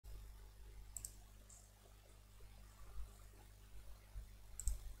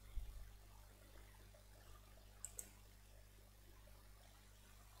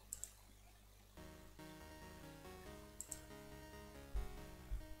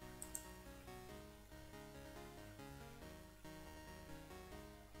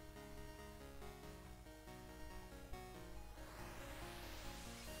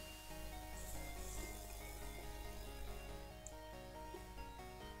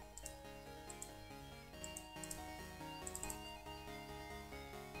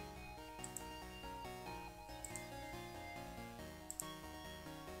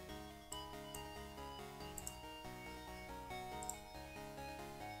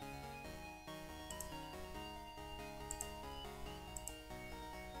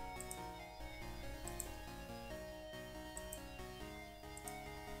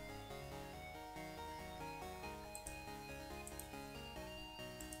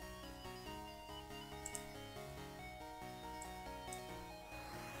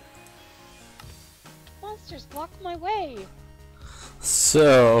monsters block my way.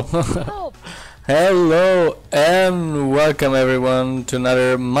 So, Help. hello and welcome everyone to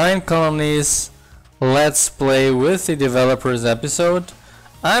another Minecolonies Let's Play with the Developers episode.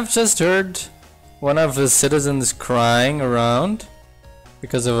 I've just heard one of the citizens crying around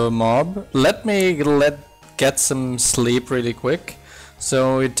because of a mob. Let me get some sleep really quick,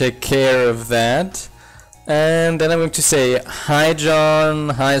 so we take care of that. And then I'm going to say hi John,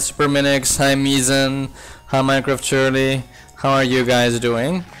 hi Superminix, hi Mizan, hi Minecraft Shirley. How are you guys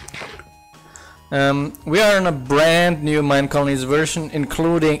doing? We are in a brand new Minecolonies version,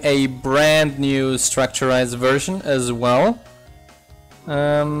 including a brand new structurized version as well.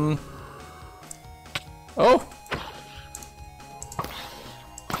 Oh!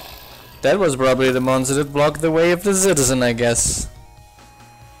 That was probably the monster that blocked the way of the citizen, I guess.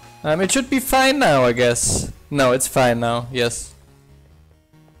 It should be fine now, I guess. No, it's fine now, yes.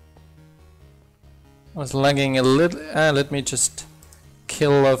 I was lagging a little. Let me just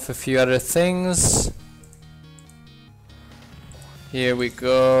kill off a few other things. Here we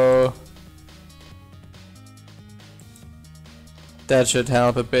go. That should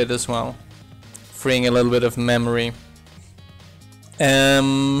help a bit as well, freeing a little bit of memory.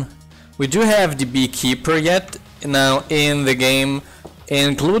 We do have the beekeeper yet now in the game,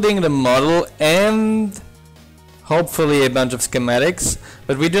 including the model and hopefully a bunch of schematics,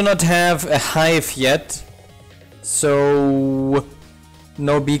 but we do not have a hive yet, so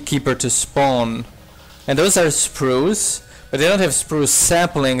no beekeeper to spawn. And those are spruce, but they don't have spruce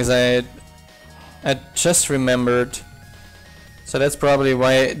saplings, I just remembered. So that's probably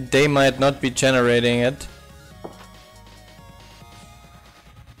why they might not be generating it.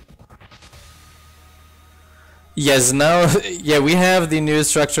 Yes, now, yeah, we have the new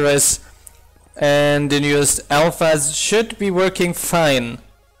structurized and the newest alphas should be working fine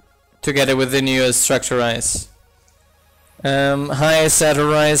together with the newest structurized. Hi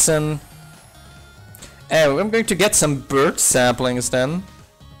Satirizon. I'm going to get some bird saplings then.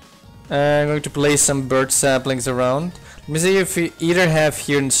 I'm going to place some bird saplings around. Let me see if we either have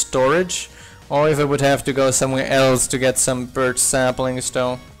here in storage or if I would have to go somewhere else to get some bird saplings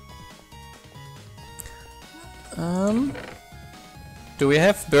though. Do we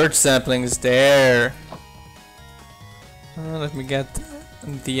have bird saplings there? Let me get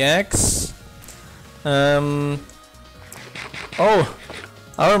the axe. Oh,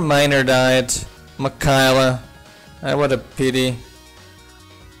 our miner died. Michaela. What a pity.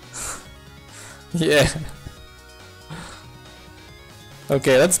 Yeah.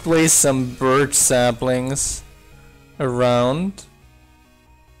 Okay, let's place some bird saplings around.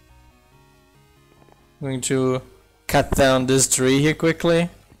 I'm going to cut down this tree here quickly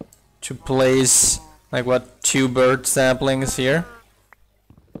to place like what, 2 bird saplings here,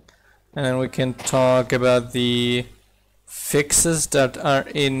 and then we can talk about the fixes that are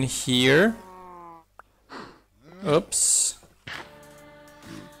in here. Oops.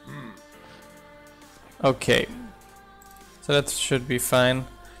 Okay, so that should be fine.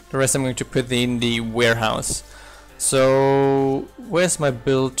 The rest I'm going to put in the warehouse. So where's my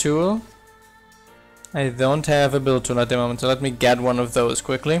build tool? I don't have a build tool at the moment, so let me get one of those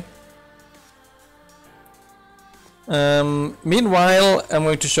quickly. Meanwhile, I'm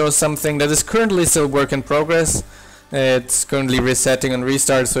going to show something that is currently still work in progress. It's currently resetting and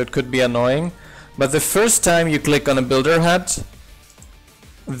restart, so it could be annoying. But the first time you click on a builder hut,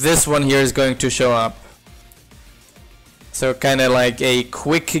 this one here is going to show up. So kind of like a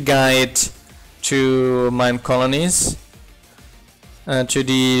quick guide to Minecolonies. To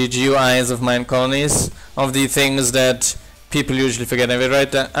the GUIs of Minecolonies, of the things that people usually forget. If I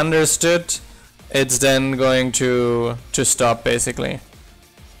write understood, it's then going to stop basically.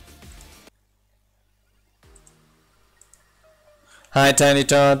 Hi Tiny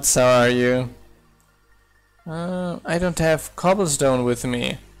Tots, how are you? I don't have cobblestone with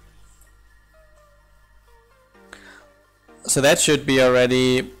me. So that should be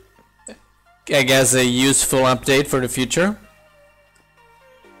already, I guess, a useful update for the future.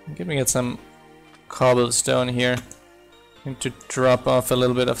 Let me get some cobblestone here. Going to drop off a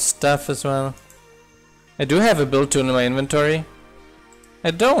little bit of stuff as well. I do have a build tool in my inventory.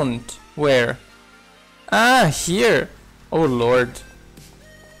 I don't. Where? Ah, here. Oh lord.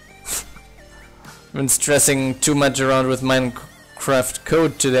 I've been stressing too much around with Minecraft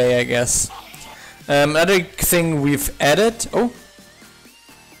code today, I guess. Other thing we've added. Oh,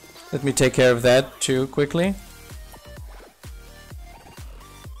 let me take care of that too quickly.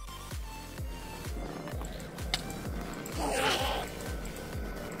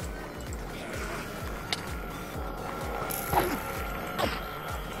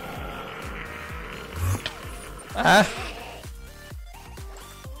 Ah!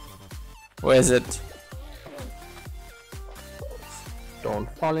 Where is it? Don't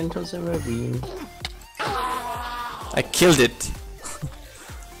fall into the ravine. I killed it.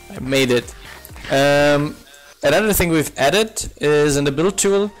 I made it. Another thing we've added is in the build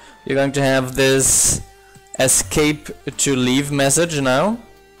tool, you're going to have this escape to leave message now,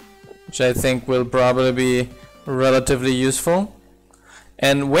 which I think will probably be relatively useful.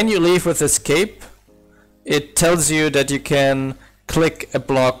 And when you leave with escape, it tells you that you can click a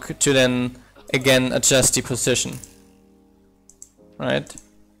block to then again adjust the position. Right?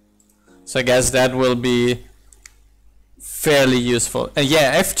 So I guess that will be fairly useful. And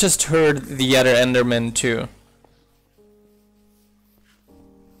yeah, I've just heard the other Enderman too.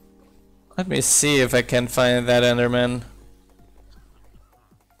 Let me see if I can find that Enderman.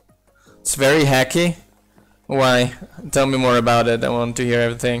 It's very hacky. Why? Tell me more about it. I want to hear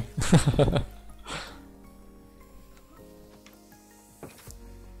everything.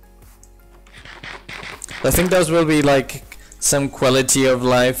 I think those will be like some quality of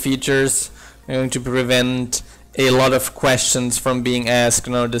life features going to prevent a lot of questions from being asked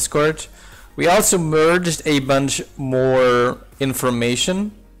on our Discord. We also merged a bunch more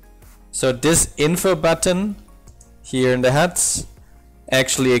information. So this info button here in the huts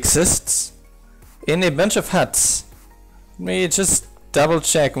actually exists in a bunch of huts. Let me just double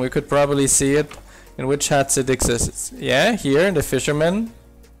check, and we could probably see it in which huts it exists. Yeah, here in the fisherman.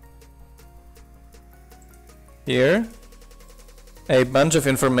 Here. A bunch of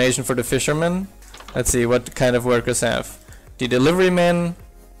information for the fishermen. Let's see what kind of workers have. The delivery men.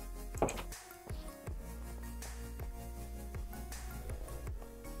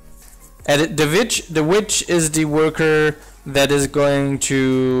 And the witch is the worker that is going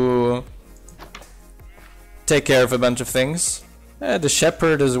to take care of a bunch of things. The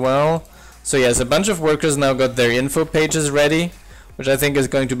shepherd as well. So yes, a bunch of workers now got their info pages ready, which I think is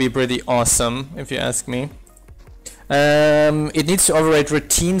going to be pretty awesome, if you ask me. It needs to override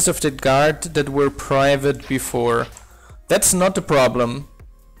routines of the guard that were private before. That's not the problem.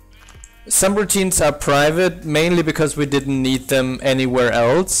 Some routines are private, mainly because we didn't need them anywhere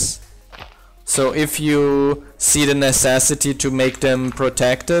else. So if you see the necessity to make them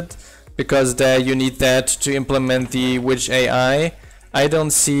protected, because you need that to implement the witch AI, I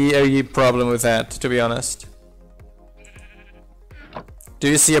don't see a problem with that, to be honest. Do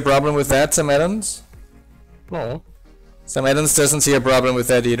you see a problem with that, Sam Adams? No. Sam Adams doesn't see a problem with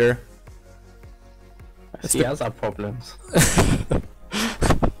that either. I see other problems.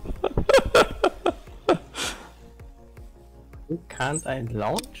 Can't I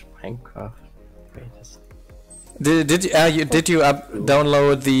launch Minecraft? Wait a second. Did you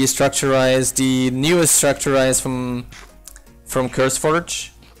download the Structurize, the newest Structurize from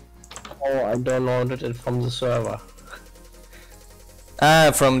CurseForge? Oh, I downloaded it from the server.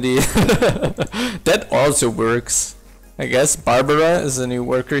 Ah, from the that also works. I guess Barbara is a new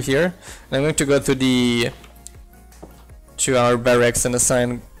worker here. And I'm going to go to our barracks and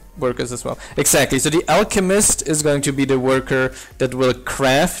assign workers as well. Exactly. So the alchemist is going to be the worker that will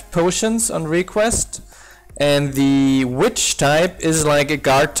craft potions on request, and the witch type is like a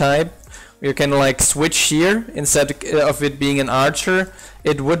guard type. You can like switch here. Instead of it being an archer,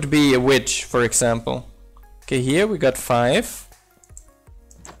 it would be a witch, for example. Okay, here we got 5.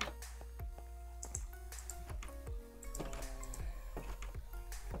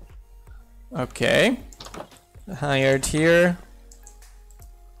 Okay, hired here.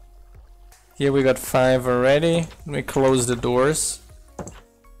 Here we got 5 already. Let me close the doors.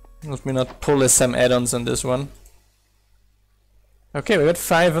 Let me not pull some add-ons on this one. Okay, we got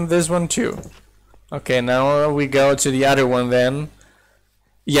 5 on this one too. Okay, now we go to the other one then.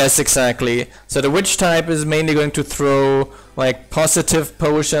 Yes, exactly. So the witch type is mainly going to throw like positive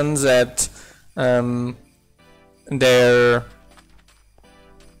potions at their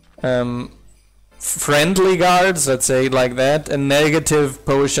friendly guards, let's say like that, and negative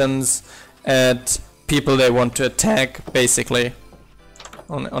potions at people they want to attack, basically,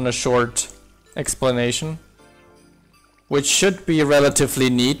 on a short explanation, which should be relatively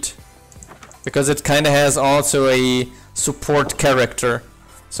neat because it kind of has also a support character.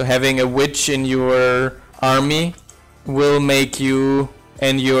 So having a witch in your army will make you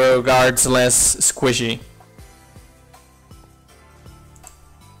and your guards less squishy.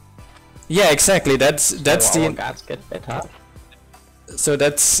 Yeah, exactly. That's so the our guards get better. So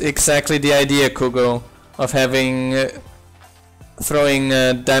that's exactly the idea, Kugo, of having throwing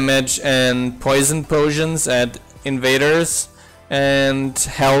damage and poison potions at invaders and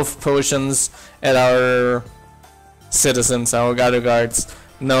health potions at our citizens, our guards.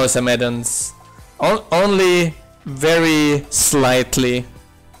 No, some add-ons. Only very slightly.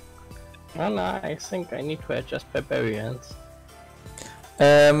 Oh no, I think I need to adjust barbarians.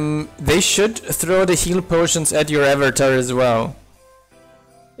 They should throw the heal potions at your avatar as well.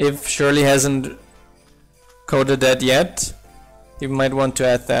 If Shirley hasn't coded that yet, you might want to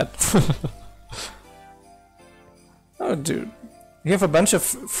add that. Oh dude, we have a bunch of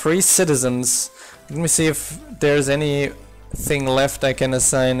free citizens. Let me see if there's anything left I can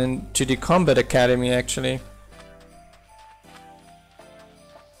assign to the Combat Academy actually.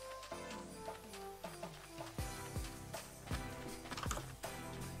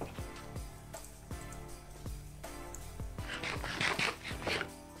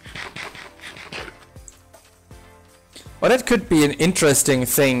 Well, that could be an interesting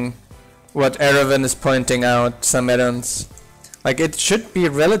thing, what Aravan is pointing out, some add-ons. Like, it should be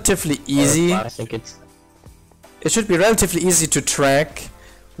relatively easy. I think It should be relatively easy to track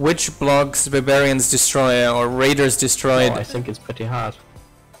which blocks barbarians destroy or raiders destroyed. No, I think it's pretty hard.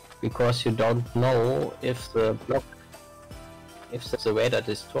 Because you don't know if the block... if the raider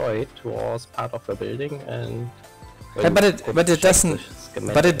destroyed was part of a building and... Yeah, but it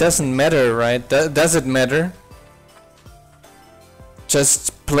doesn't matter, right? Does it matter?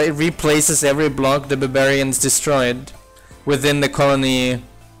 Just replaces every block the barbarians destroyed within the colony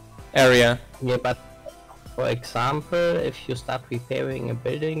area. Yeah, but for example, if you start repairing a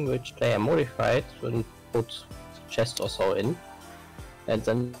building which player modified and put chest or so in, and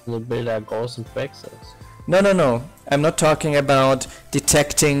then the builder goes and breaks it. No. I'm not talking about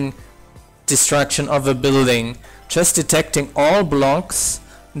detecting destruction of a building. Just detecting all blocks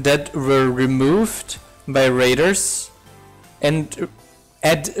that were removed by raiders and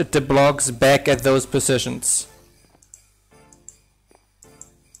add the blocks back at those positions.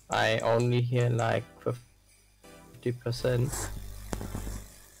 I only hear like 50%.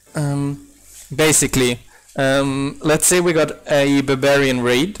 Basically, let's say we got a barbarian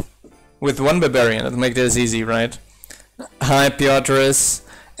raid with one barbarian. Let's make this easy, right? Hi, Piotrus,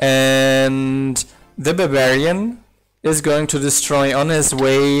 and the barbarian is going to destroy on his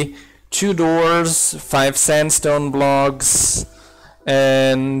way 2 doors, 5 sandstone blocks,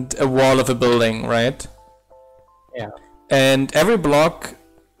 and a wall of a building, right? Yeah. And every block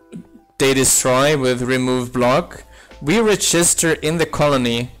they destroy with remove block, we register in the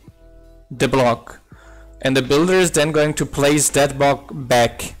colony the block, and the builder is then going to place that block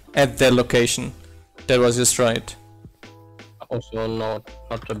back at the location that was destroyed. Also not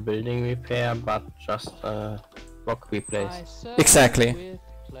a building repair, but just a block replace. Exactly.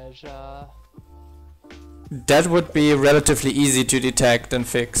 That would be relatively easy to detect and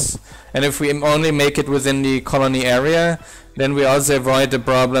fix. And if we only make it within the colony area, then we also avoid the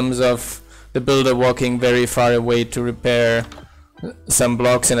problems of the builder walking very far away to repair some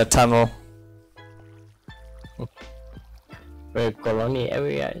blocks in a tunnel. The colony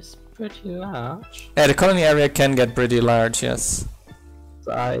area is pretty large. Yeah, the colony area can get pretty large, yes.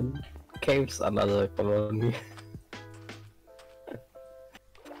 Caves under the colony.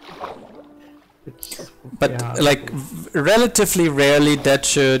 But like relatively rarely that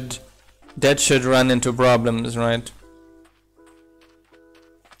should run into problems, right?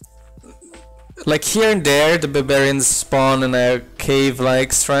 Like here and there the barbarians spawn in a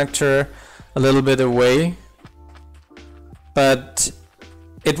cave-like structure a little bit away, but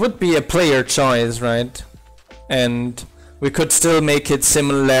it would be a player choice, right? And we could still make it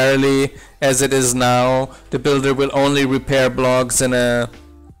similarly as it is now. The builder will only repair blocks in a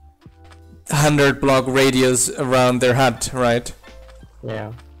 100 block radius around their hut, right?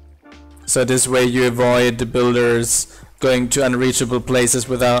 Yeah. So this way you avoid the builders going to unreachable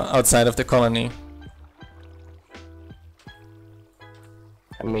places outside of the colony.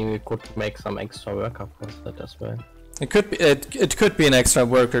 I mean, we could make some extra worker for that as well. It could be an extra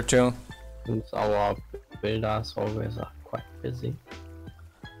worker too. Since our builders always are quite busy.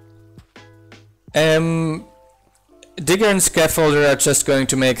 Digger and Scaffolder are just going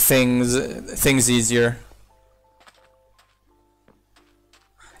to make things easier.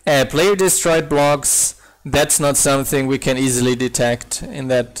 Player destroyed blocks, that's not something we can easily detect in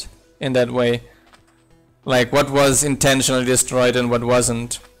that way. Like what was intentionally destroyed and what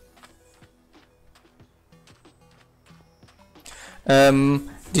wasn't.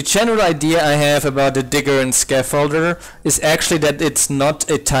 The general idea I have about the Digger and Scaffolder is actually that it's not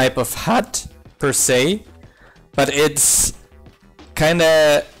a type of hut per se, but it's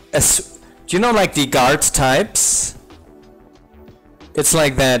kinda do you know like the guard types? It's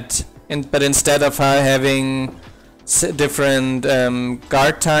like that, but instead of having different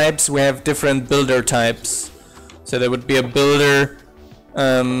guard types, we have different builder types. So there would be a builder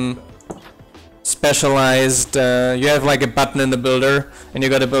specialized, you have like a button in the builder, and you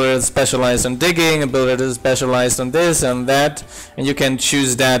got a builder that's specialized on digging, a builder that's specialized on this and that, and you can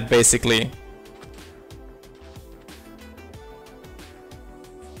choose that basically.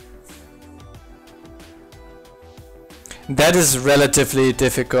 That is relatively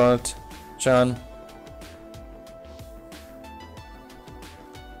difficult, John.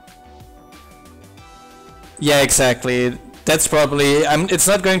 Yeah, exactly. That's probably... it's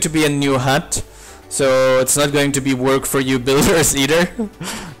not going to be a new hut, so it's not going to be work for you builders either.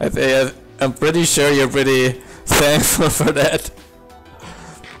 I'm pretty sure you're pretty thankful for that.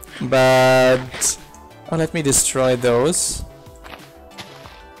 But... oh, let me destroy those.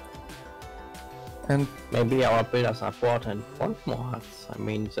 And maybe our builders are bored and want more huts. I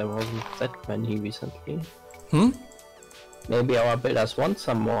mean, there wasn't that many recently. Maybe our builders want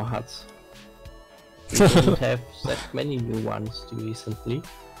some more huts. We didn't have that many new ones recently.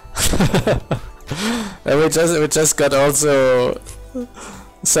 we just got also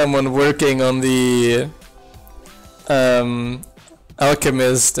someone working on the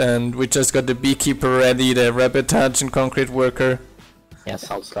alchemist, and we just got the beekeeper ready, the rabbit and concrete worker. Yeah,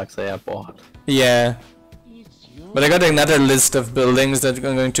 sounds like they are bored. Yeah. But I got another list of buildings that are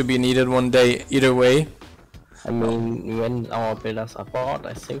going to be needed one day, either way. I mean, when our builders are bored,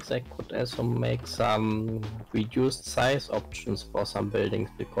 I think they could also make some reduced size options for some buildings,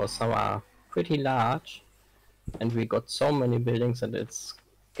 because some are pretty large, and we got so many buildings that it's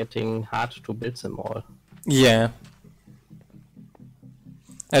getting hard to build them all. Yeah.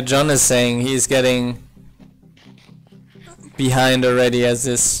 John is saying he's getting behind already as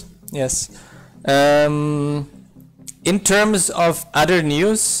this. Yes. In terms of other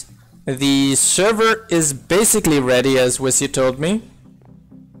news, the server is basically ready, as Wissy told me.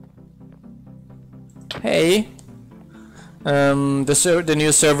 Hey. The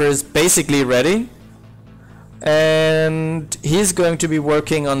new server is basically ready. And he's going to be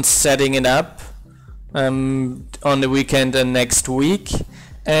working on setting it up on the weekend and next week.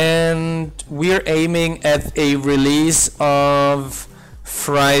 And we're aiming at a release of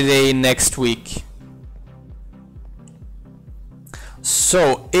Friday next week.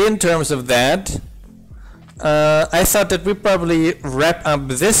 So, in terms of that, I thought that we probably wrap up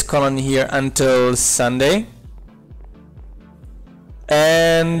this colony here until Sunday.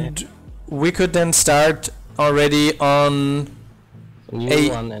 And we could then start already on a new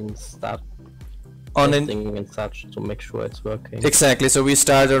one and start on testing and such to make sure it's working. Exactly, so we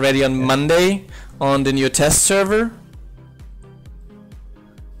start already on Monday on the new test server.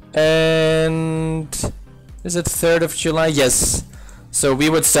 And is it 3rd of July? Yes. So we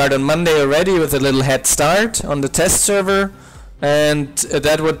would start on Monday already with a little head start on the test server, and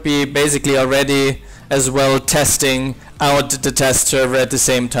that would be basically already as well testing out the test server at the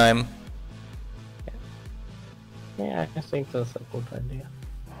same time. Yeah, I think that's a good idea.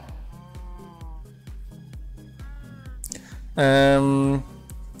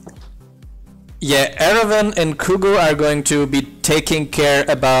 Yeah, Eravan and Kugo are going to be taking care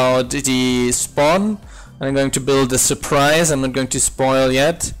about the spawn. I'm going to build a surprise. I'm not going to spoil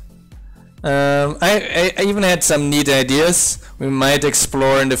yet. I even had some neat ideas we might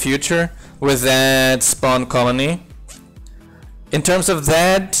explore in the future with that spawn colony. In terms of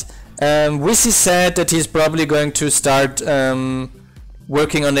that, Wissy said that he's probably going to start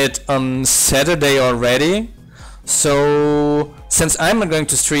working on it on Saturday already. So since I'm not going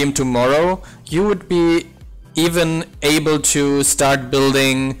to stream tomorrow, you would be even able to start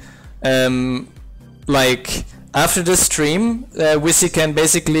building like after the stream. Wissy can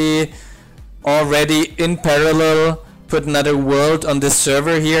basically already in parallel put another world on this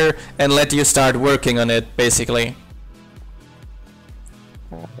server here and let you start working on it basically.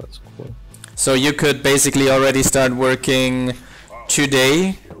 Oh, that's cool. So you could basically already start working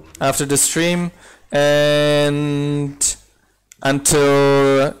today after the stream and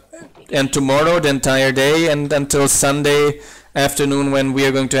tomorrow the entire day and until Sunday afternoon when we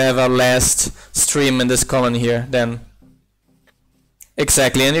are going to have our last stream in this colony here then.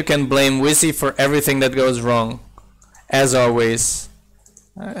 Exactly, and you can blame Wissy for everything that goes wrong, as always.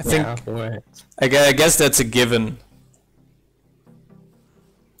 I think, yeah, right. I guess that's a given.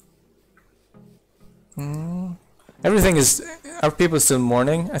 Everything is... Are people still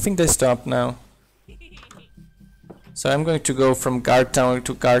mourning? I think they stopped now. So I'm going to go from guard tower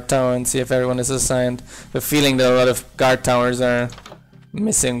to guard tower and see if everyone is assigned. The feeling that a lot of guard towers are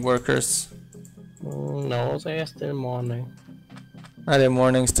missing workers. No, they are still mourning. Are they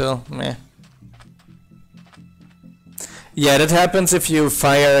mourning still? Meh. Yeah, that happens if you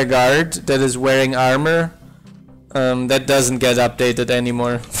fire a guard that is wearing armor. That doesn't get updated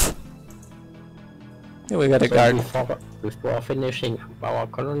anymore. Yeah, we got a So guard. before finishing our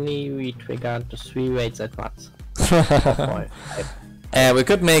colony, we triggered the 3 raids at once. We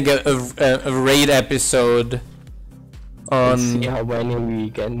could make a raid episode on see how many we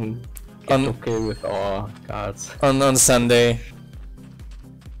can get to kill with our guards. On Sunday.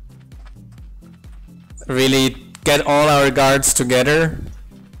 Really get all our guards together.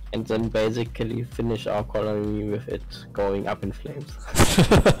 And then basically finish our colony with it going up in flames.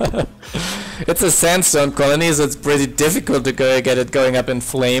 It's a sandstone colony, so it's pretty difficult to get it going up in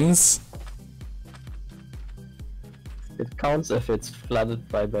flames. It counts if it's flooded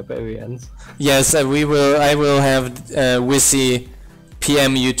by barbarians. Yes, I will have Wissy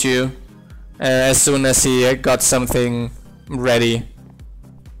PM you two as soon as he got something ready.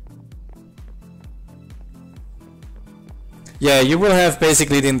 Yeah, you will have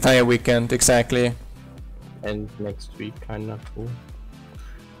basically the entire weekend, exactly. And next week kinda too.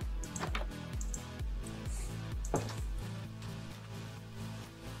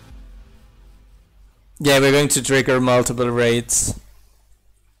 Yeah, we're going to trigger multiple raids.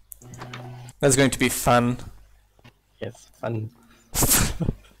 That's going to be fun. Yes, fun.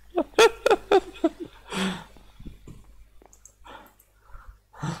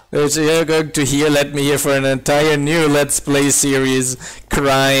 You're going to hear Let Me Hear for an entire new Let's Play series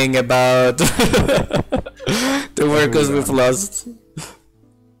crying about the workers we've lost.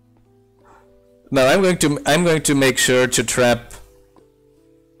 No, I'm going to make sure to trap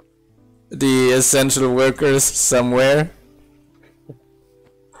the essential workers somewhere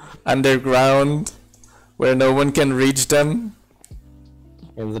underground where no one can reach them.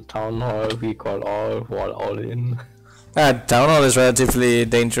 In the town hall we call all in. Town hall is relatively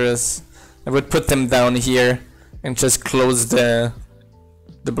dangerous. I would put them down here and just close the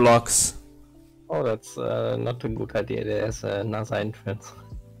blocks. Oh, that's not a good idea. There's another entrance.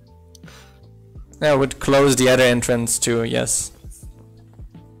 I would close the other entrance too, yes.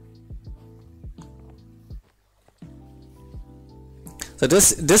 So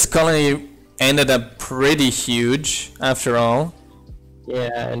this colony ended up pretty huge after all.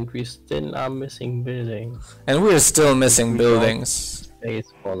 Yeah, and we still are missing buildings. And we're still missing We buildings.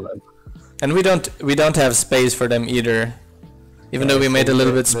 Space for them. And we don't have space for them either. Even though we made a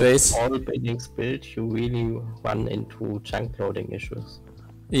little bit space. All buildings built, you really run into chunk loading issues.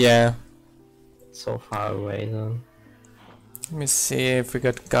 Yeah. So far away then. Let me see if we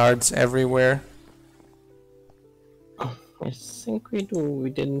got guards everywhere. I think we do. We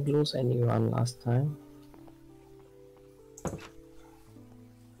didn't lose anyone last time.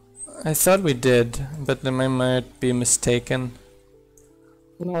 I thought we did, but then I might be mistaken.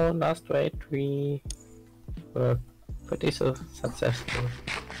 No, last raid we were pretty successful.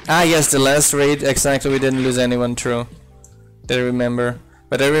 Ah yes, the last raid, exactly, we didn't lose anyone, true. Did I remember.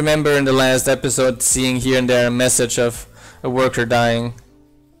 But I remember in the last episode seeing here and there a message of a worker dying.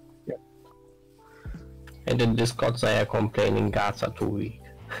 Yeah. And in Discord they are complaining guards are too weak.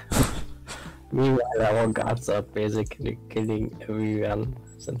 Meanwhile our guards are basically killing everyone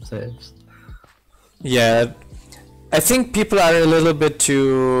themselves. Yeah, I think people are a little bit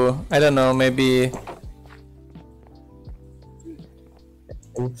too, I don't know, maybe...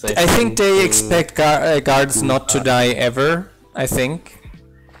 I think they expect guards not to die ever, I think.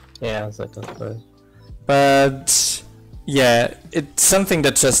 Yeah, that is right. But yeah, it's something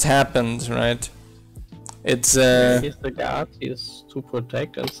that just happened, right? It's He's the guard, he's to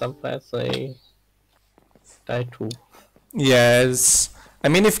protect, and sometimes they die too. yes. I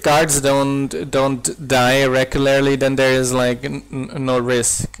mean, if guards don't die regularly, then there is like no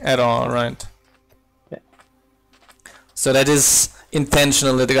risk at all, right? Yeah. So that is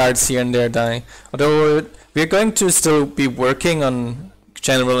intentional that the guards here and there die. Although we're going to still be working on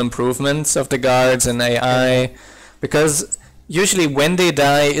general improvements of the guards and AI, because usually when they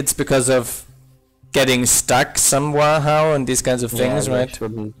die, it's because of getting stuck somehow and these kinds of things, they right?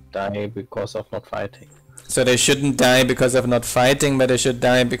 shouldn't die because of not fighting. So they shouldn't die because of not fighting, but they should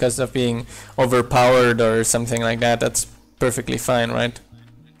die because of being overpowered or something like that. That's perfectly fine, right?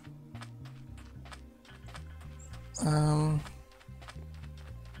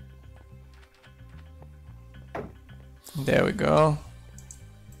 There we go.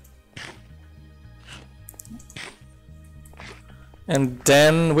 And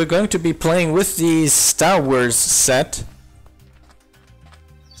then we're going to be playing with the Star Wars set.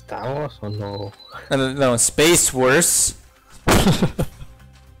 Star Wars or no? No, Space Wars.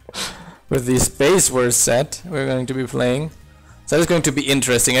 With the Space Wars set we're going to be playing. So it's going to be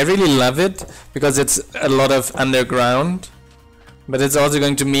interesting. I really love it because it's a lot of underground, but it's also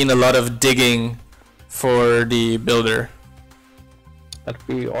going to mean a lot of digging for the builder. But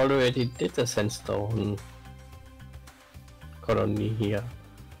we already did a sandstone colony here.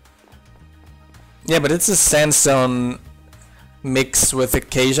 Yeah, but it's a sandstone mix with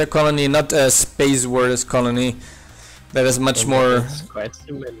acacia colony, not a space wars colony. That is much more It's quite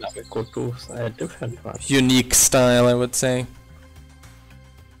similar. We could do a different one. unique style, I would say.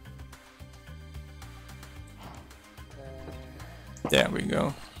 There we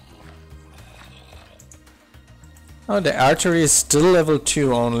go. Oh, the artery is still level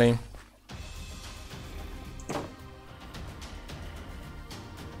 2 only.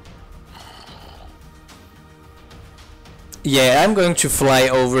 Yeah, I'm going to fly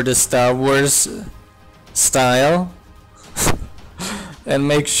over the Star Wars style and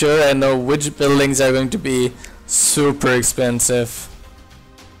make sure I know which buildings are going to be super expensive.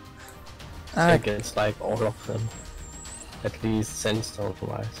 I think it's like all of them. At least sandstone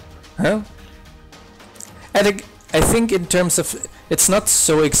wise. Huh? I think in terms of, it's not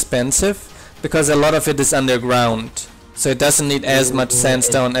so expensive because a lot of it is underground, so it doesn't need as much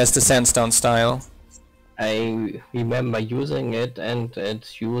sandstone as the sandstone style. I remember using it, and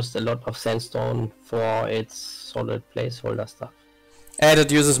it used a lot of sandstone for its solid placeholder stuff. And it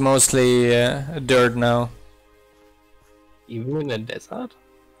uses mostly dirt now. Even in the desert?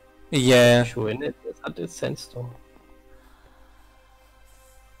 Yeah. Sure, in the desert it's sandstone.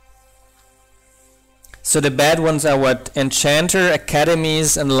 So the bad ones are what? Enchanter,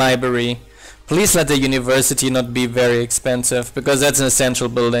 academies, and library. Please let the university not be very expensive, because that's an essential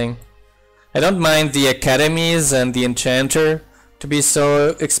building. I don't mind the academies and the enchanter to be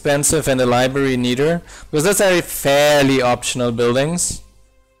so expensive, and the library neither, because those are fairly optional buildings.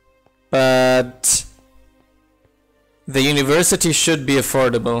 But the university should be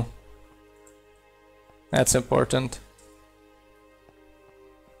affordable. That's important.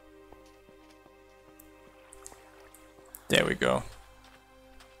 There we go.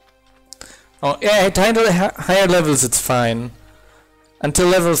 Oh yeah, at higher levels it's fine. Until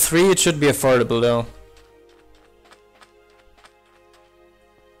level 3 it should be affordable though.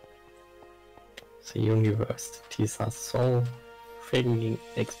 The universities are so freaking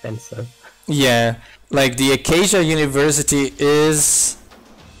expensive. Yeah, like the Acacia University is,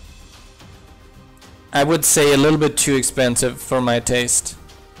 I would say, a little bit too expensive for my taste.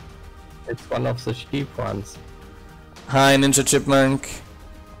 It's one of the cheap ones. Hi Ninja Chipmunk.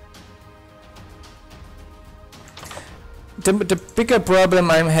 The bigger problem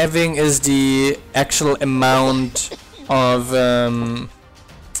I'm having is the actual amount of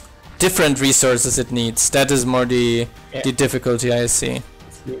different resources it needs. That is more the difficulty I see.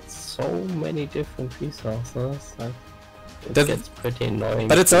 It's so many different resources. It That, gets pretty annoying.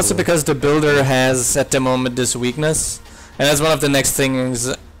 but it's also because the builder has at the moment this weakness, and that's one of the next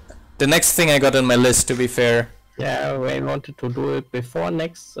things. The next thing I got on my list, to be fair. Yeah, we wanted to do it before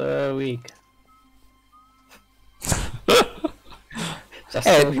next week. Just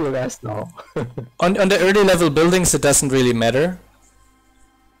so you guys know. on the early level buildings it doesn't really matter.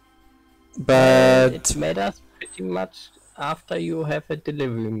 But it matters pretty much after you have a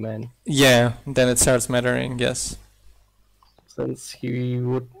delivery man. yeah, then it starts mattering, yes. Since he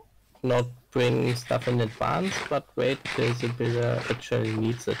would not bring stuff in advance, but wait till the builder actually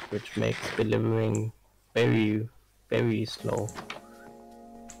needs it, which makes delivering very, very slow.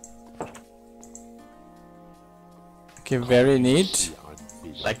 Okay, very neat.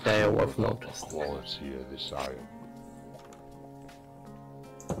 Like I have noticed.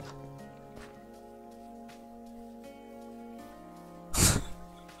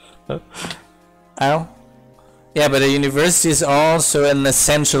 Ow. Yeah, but the university is also an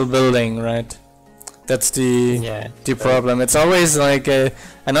essential building, right? That's the problem. It's always like I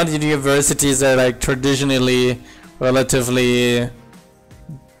know the universities are like traditionally relatively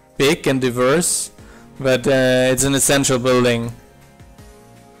big and diverse, but it's an essential building.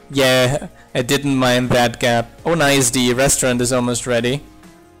 Yeah, I didn't mind that gap. Oh nice, the restaurant is almost ready.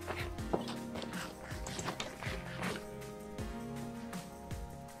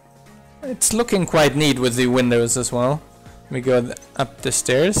 It's looking quite neat with the windows as well. We go up the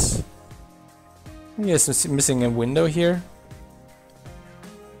stairs. Yes, I'm missing a window here.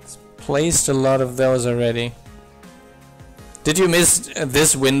 It's placed a lot of those already. Did you miss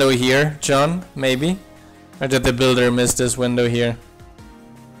this window here, John? Maybe? Or did the builder miss this window here?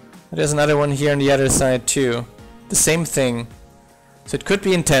 There's another one here on the other side too. The same thing. So it could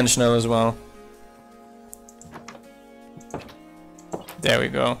be intentional as well. There we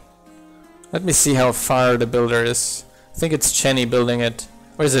go. Let me see how far the builder is. I think it's Chenny building it.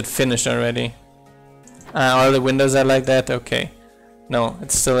 Or is it finished already? All the windows are like that? Okay. No,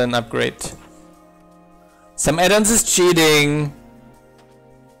 it's still an upgrade. Some add-ons is cheating!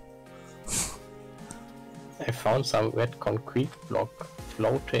 found some red concrete block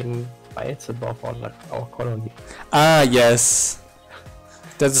floating right above our colony. Ah, yes.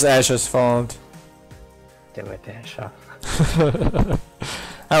 That's Asher's fault. Damn it, Asher.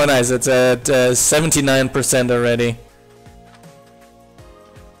 How nice, it's at 79% already.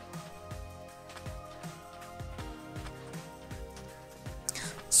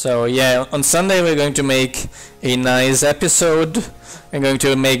 So yeah, on Sunday we're going to make a nice episode. We're going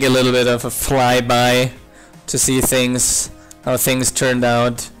to make a little bit of a flyby to see things, how things turned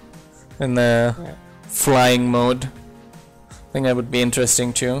out in the flying mode. I think that would be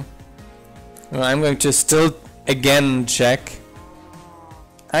interesting too. Well, I'm going to still again check.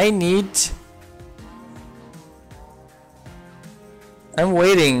 I'm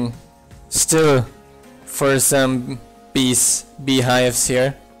waiting still for some beehives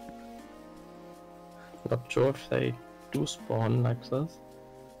here. Not sure if they do spawn like this.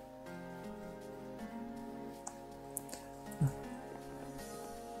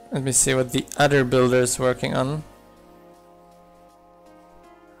 Let me see what the other builder is working on.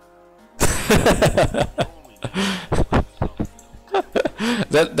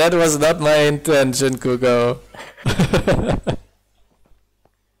 That was not my intention, Kugo.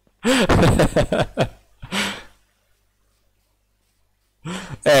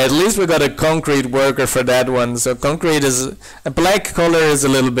 At least we got a concrete worker for that one. So concrete is a black color is a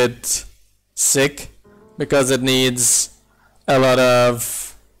little bit sick because it needs a lot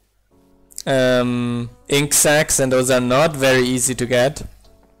of ink sacs, and those are not very easy to get.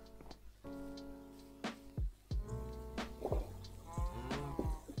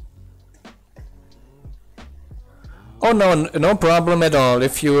 Oh no problem at all.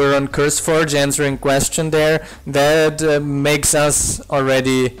 If you were on CurseForge answering question there, that makes us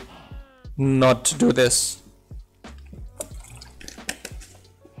already not do this.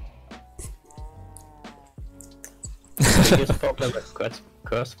 The biggest problem with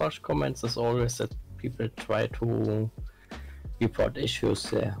CurseForge comments is always that people try to report issues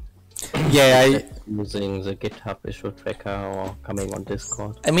there. Yeah, using the GitHub issue tracker or coming on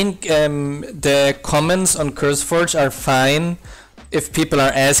Discord. I mean, the comments on CurseForge are fine if people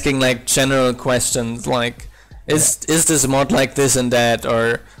are asking like general questions like, is this mod like this and that,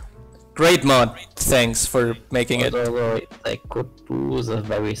 or great mod, thanks for making it. Although they could do the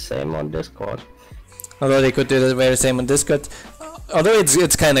very same on Discord. Although they could do the very same on Discord. Although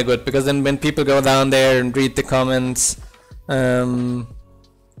it's kind of good, because then when people go down there and read the comments,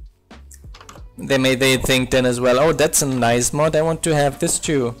 they think then as well, oh, that's a nice mod, I want to have this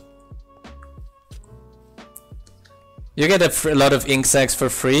too. You get a lot of ink sacs for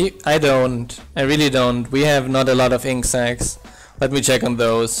free? I don't. I really don't. We have not a lot of ink sacs. Let me check on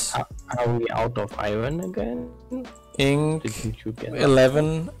those. Are we out of iron again? Ink, Didn't you get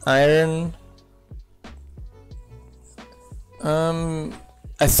 11, iron.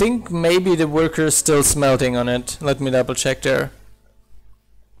 I think maybe the worker is still smelting on it. Let me double check there.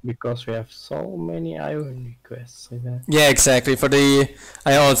 Because we have so many iron requests. Yeah, exactly. For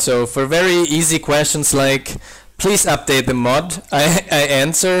very easy questions like, please update the mod, I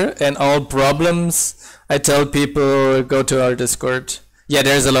answer, and all problems, I tell people go to our Discord. Yeah,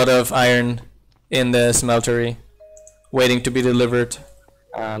 there's a lot of iron in the smeltery, waiting to be delivered.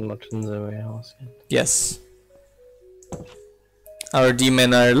 Not in the warehouse yet. Yes. Our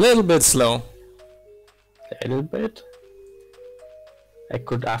D-men are a little bit slow. A little bit? I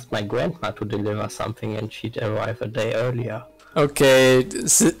could ask my grandma to deliver something and she'd arrive a day earlier. Okay,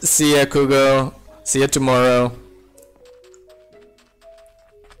 see ya, Kugo. See ya tomorrow.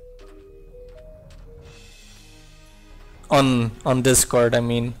 On Discord, I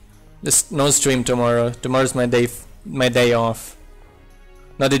mean. No stream tomorrow. Tomorrow's my day off.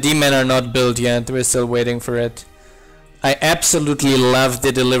 Now the D-men are not built yet. We're still waiting for it. I absolutely love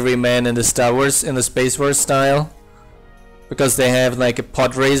the delivery man in the Star Wars, in the Space Wars style. Because they have like a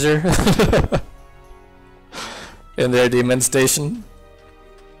pod raiser in their demon station.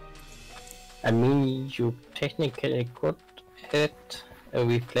 I mean, you technically could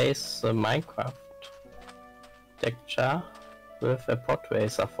replace the Minecraft texture with a pod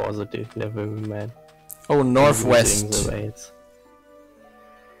raiser for the delivery man. Oh, northwest.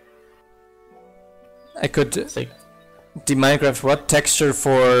 I could the Minecraft what texture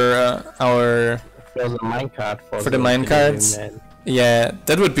for our for the minecart for the minecarts? Yeah,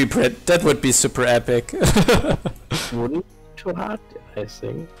 that would be super epic. Wouldn't be too hard, I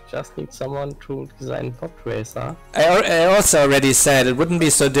think. Just need someone to design pod racer. I also already said it wouldn't be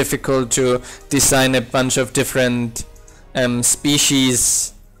so difficult to design a bunch of different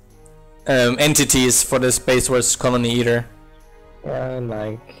species entities for the Space Wars colony either. Yeah,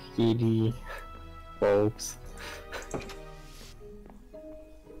 like Jedi, folks.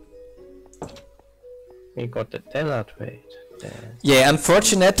 We got the desert raid. Yeah,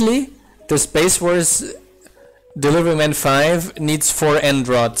 unfortunately, the Space Wars Deliveryman 5 needs 4 end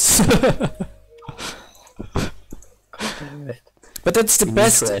rods. But that's the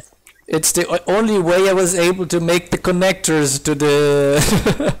best. It's the only way I was able to make the connectors to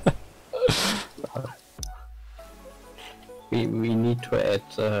the... we need to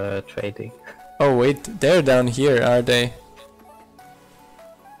add trading. Oh wait, they're down here, are they?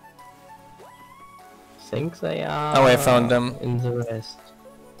 Think they are. Oh, I found them. In the rest.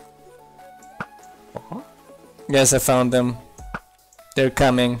 What? Yes, I found them. They're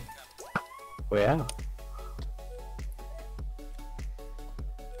coming. Where?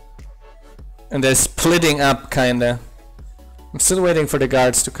 And they're splitting up, kinda. I'm still waiting for the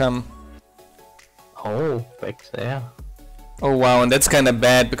guards to come. Oh, back there. Oh wow, and that's kinda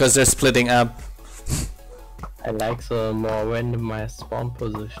bad because they're splitting up. I like the more randomized spawn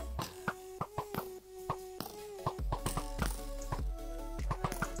position.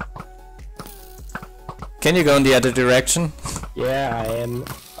 Can you go in the other direction? Yeah, I am.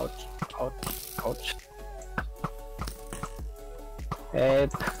 Ouch, ouch, ouch.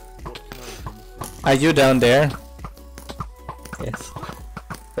 Help. Are you down there? Yes.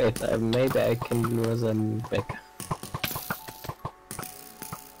 Wait, maybe I can lure them back.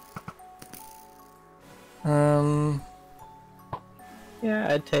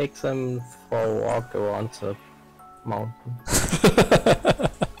 Yeah, I take them for a walk around the mountain.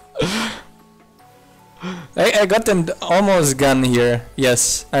 I got them almost gone here.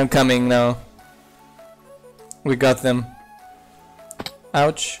 Yes, I'm coming now. We got them.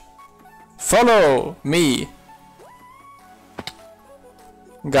 Ouch. Follow me.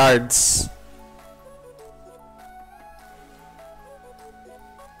 Guards.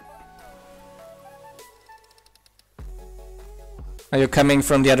 Are you coming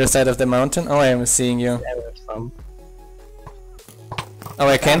from the other side of the mountain? Oh, I am seeing you. There are some. Oh,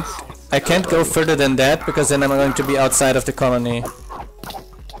 I can't go further than that because then I'm going to be outside of the colony.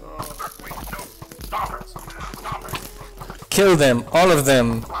 Kill them, all of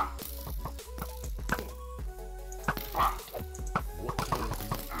them.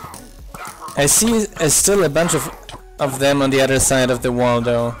 I see still a bunch of them on the other side of the wall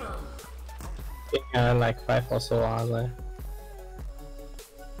though. Yeah, like 5 or so are there.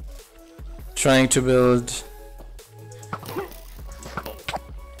 Trying to build.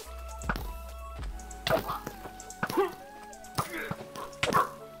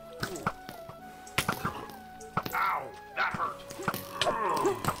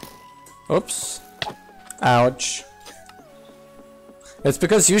 Oops. Ouch. It's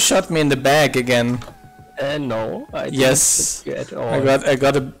because you shot me in the back again. No, I didn't yes. hit you at all. I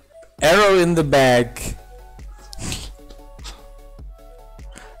got a arrow in the back.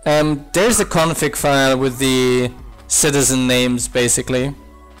 There's a config file with the citizen names, basically.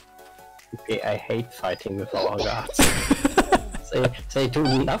 Okay, I hate fighting with our guards. they do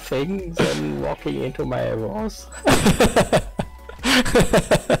nothing than walking into my walls.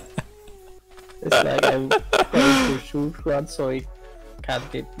 It's like I'm trying to shoot one so he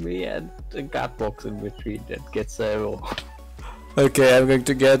can't get me, and the guard walks in between and gets the arrow. Okay, I'm going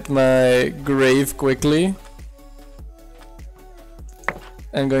to get my grave quickly.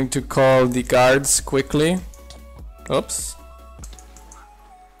 I'm going to call the guards quickly. Oops.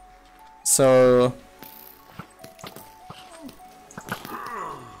 So...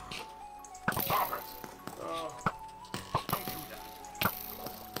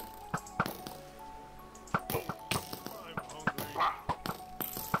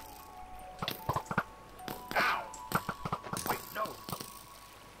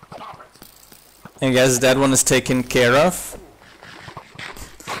 I guess that one is taken care of.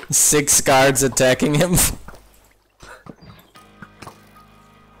 6 guards attacking him.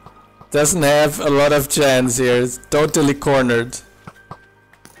 Doesn't have a lot of chance here. It's totally cornered.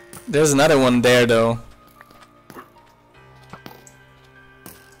 There's another one there though.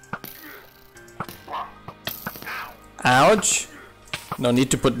 Ouch. No need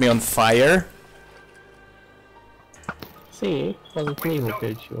to put me on fire. See, wasn't me who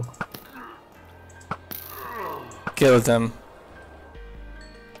killed you. Kill them.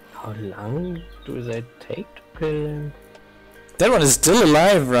 How long do they take to kill him? That one is still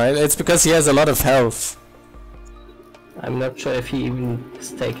alive, right? It's because he has a lot of health. I'm not sure if he even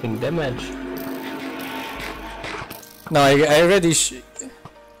is taking damage. No, I already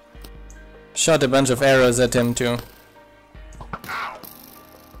shot a bunch of arrows at him too.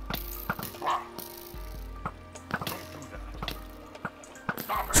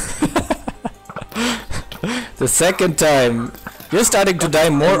 The second time. You're starting to die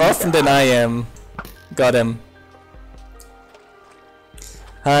more often than I am. Got him.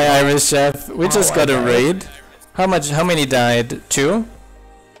 Hi, Irish Chef. We just got a raid. How many died? 2?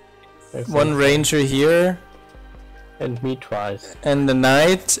 One ranger here. And me twice. And the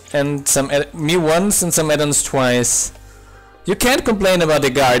knight, and me once, and some add-ons twice. You can't complain about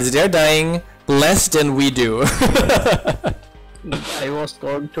the guards. They're dying less than we do. I was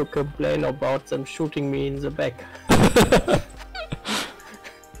going to complain about them shooting me in the back.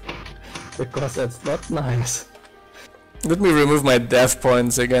 Because that's not nice. Let me remove my death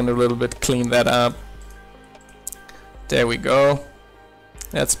points again a little bit, clean that up. There we go.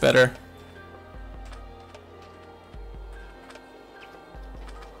 That's better.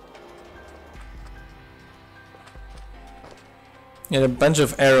 Got a bunch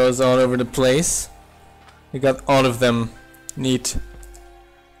of arrows all over the place. We got all of them. Neat.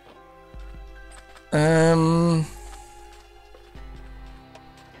 I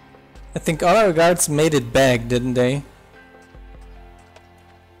think all our guards made it back, didn't they?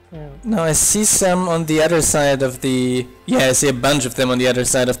 Yeah. No, I see some on the other side of the... Yeah, I see a bunch of them on the other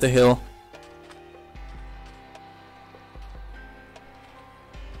side of the hill.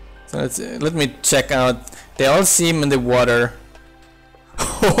 So let me check out. They all seem in the water.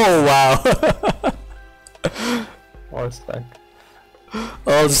 Oh wow! All stuck.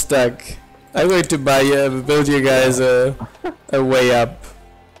 All stuck. I'm going to build you guys a way up.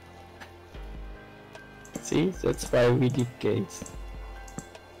 See, that's why we did gates.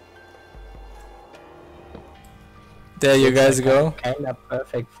 There you guys go. Kinda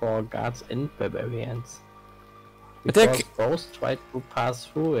perfect for guards and barbarians. I Because think both try to pass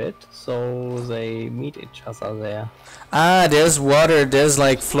through it, so they meet each other there. ah, there's water. There's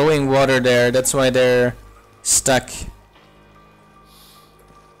like flowing water there. That's why they're stuck.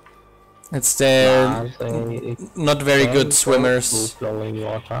 It's their not very good swimmers. Flowing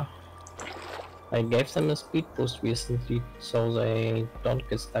water. I gave them a speed boost recently, so they don't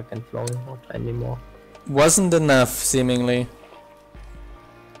get stuck in flowing water anymore. Wasn't enough, seemingly.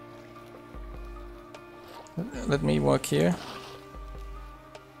 Let me walk here.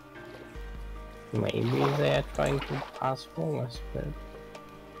 Maybe they are trying to pass through as well.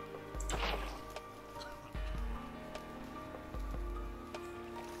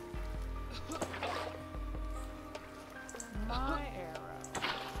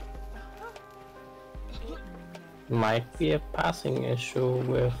 Might be a passing issue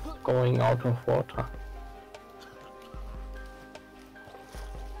with going out of water.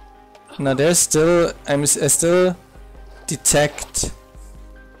 No, there's still... I still detect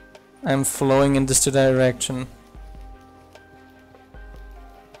I'm flowing in this direction.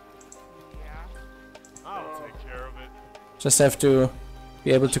 I'll take care of it. Just have to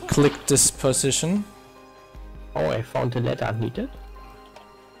be able to click this position. Oh, I found the ladder needed.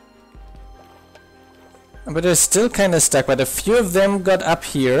 But they're still kinda stuck, but a few of them got up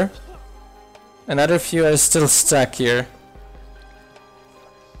here. Another few are still stuck here.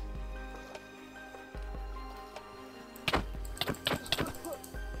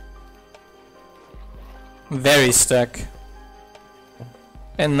 Very stuck.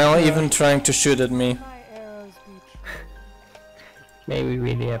 And now even trying to shoot at me. Maybe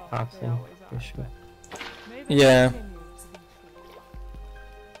really a passing issue. Yeah.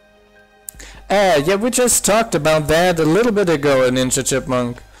 Yeah, we just talked about that a little bit ago in Ninja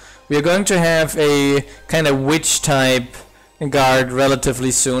Chipmunk. We are going to have a kind of witch type guard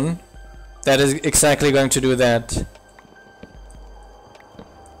relatively soon. That is exactly going to do that.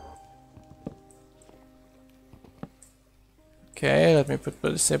 Okay, let me put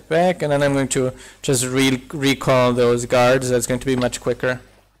this back, and then I'm going to just recall those guards. That's going to be much quicker.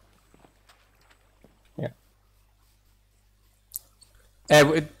 Yeah.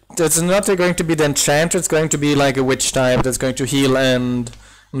 That's not going to be the enchanter, it's going to be like a witch type that's going to heal and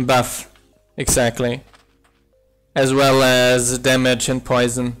buff. Exactly. As well as damage and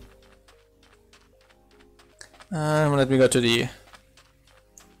poison. Let me go to the...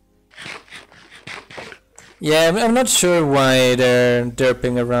 Yeah, I'm not sure why they're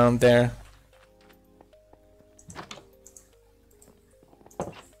derping around there.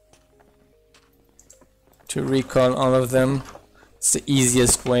 To recall all of them. It's the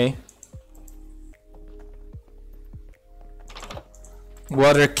easiest way.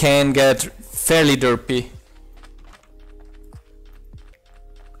 Water can get fairly derpy.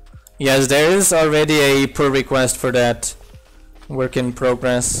 Yes, there is already a pull request for that. Work in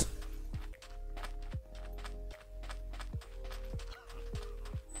progress.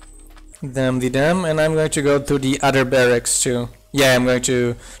 Damn, and I'm going to go to the other barracks too. Yeah, I'm going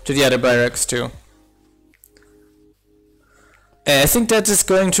to the other barracks too. I think that is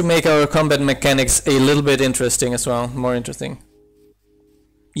going to make our combat mechanics a little bit interesting as well, more interesting.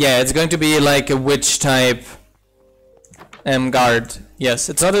 Yeah, it's going to be like a witch type guard. Yes,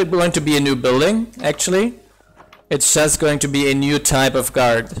 it's not going to be a new building, actually. It's just going to be a new type of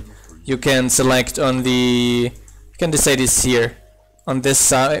guard. You can select on the... You can decide this here. On this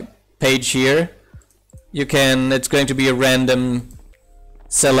side page here. You can... It's going to be a random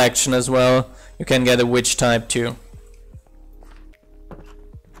selection as well. You can get a witch type too.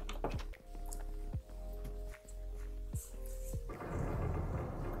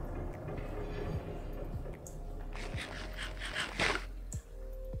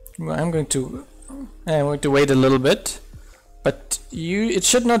 I'm going to wait a little bit, but it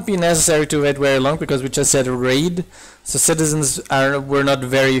should not be necessary to wait very long because we just had a raid, so citizens were not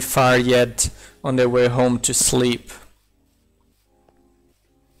very far yet on their way home to sleep.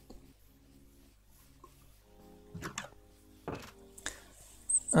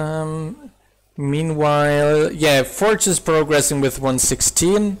 Meanwhile, yeah, Forge is progressing with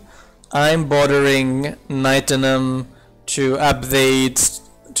 116. I'm bothering Nightenham to update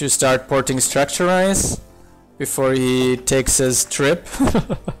to start porting Structurize before he takes his trip.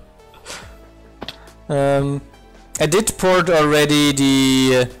 I did port already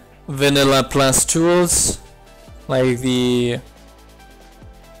the vanilla plus tools, like the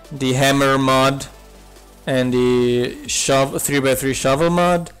hammer mod and the 3x3 shovel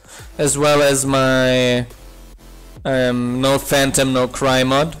mod, as well as my no phantom, no cry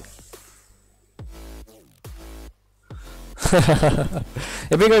mod.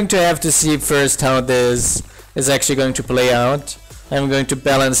 We're going to have to see first how this is actually going to play out. I'm going to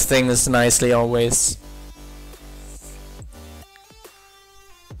balance things nicely always.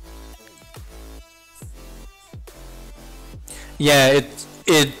 Yeah,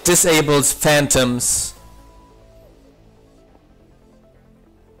 it disables phantoms.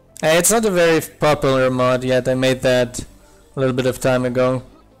 It's not a very popular mod yet. I made that a little bit of time ago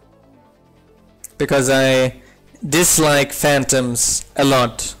because I dislike phantoms a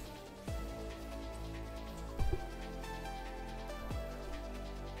lot.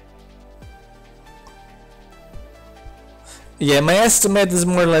 Yeah, my estimate is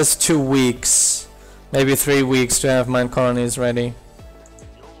more or less 2 weeks, maybe 3 weeks to have Minecolonies ready.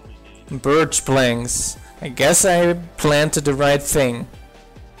 Birch planks. I guess I planted the right thing.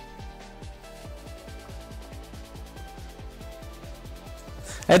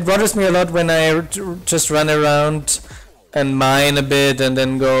 It bothers me a lot when I just run around and mine a bit and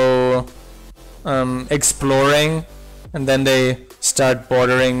then go exploring, and then they start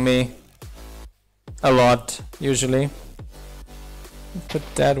bothering me a lot, usually. Put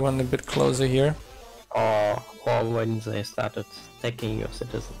that one a bit closer here. Or when they started attacking your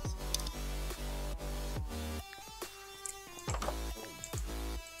citizens.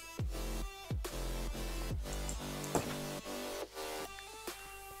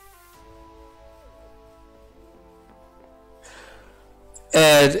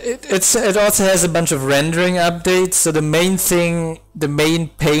 It also has a bunch of rendering updates, so the main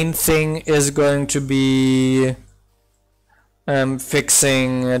pain thing is going to be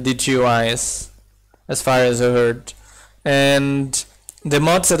fixing the GUIs, as far as I heard. And the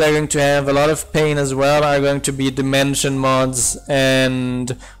mods that are going to have a lot of pain as well are going to be dimension mods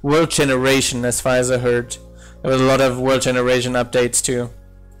and world generation, as far as I heard. There was a lot of world generation updates too.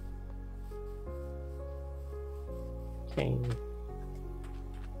 Okay.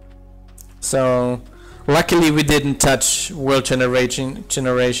 So luckily we didn't touch world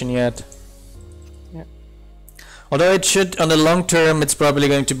generation yet. Yeah. Although it should, on the long term, it's probably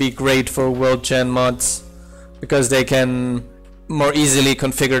going to be great for world gen mods because they can more easily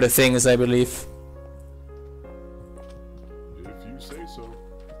configure the things, I believe. If you say so.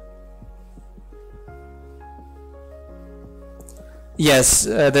 Yes,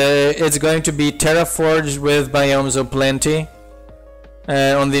 it's going to be terraforged with biomes of plenty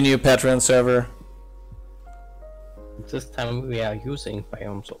on the new Patreon server. This time we are using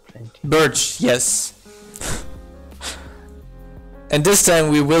biomes of plenty. Birch, yes. And this time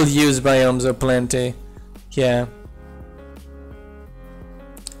we will use biomes of plenty. Yeah.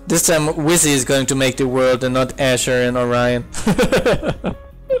 This time Wizzy is going to make the world and not Asher and Orion.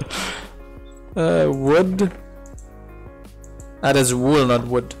 Wood. Ah, that's wool, not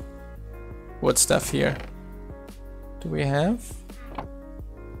wood. Wood stuff here. Do we have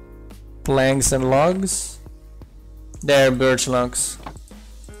planks and logs? There, birch logs.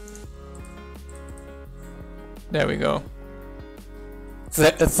 There we go.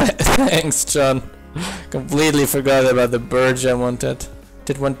 Thanks, John. Completely forgot about the birch I wanted.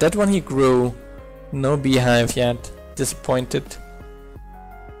 Did want that one? He grew. No beehive yet. disappointed.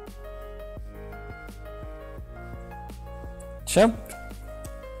 Jump.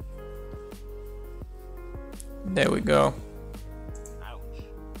 There we go.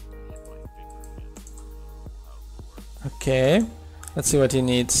 Okay, let's see what he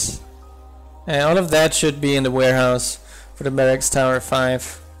needs. And all of that should be in the warehouse for the barracks tower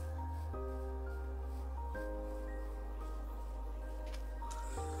 5.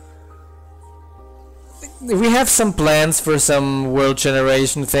 We have some plans for some world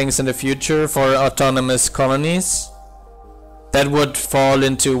generation things in the future for autonomous colonies. That would fall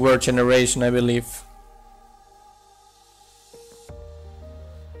into world generation, I believe.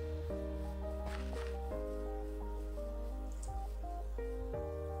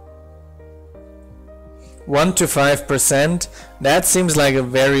 (1 to 5%). That seems like a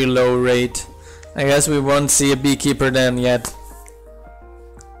very low rate. I guess we won't see a beekeeper then yet.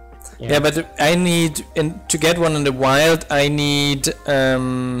 Yeah, but I need to get one in the wild. I need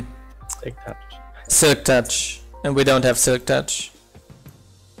Silk Touch, and we don't have Silk Touch.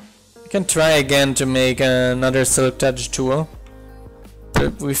 We can try again to make another Silk Touch tool.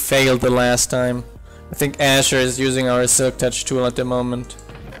 But we failed the last time. I think Asher is using our Silk Touch tool at the moment.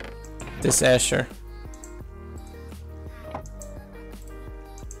 This Asher.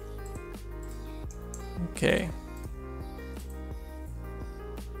 Okay.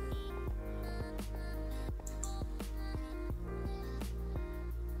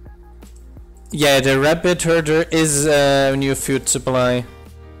 Yeah, the rabbit herder is a new food supply.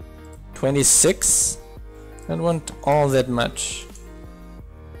 26? I don't want all that much.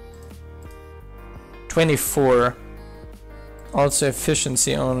 24. Also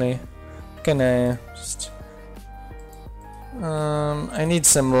efficiency only. Can I just... I need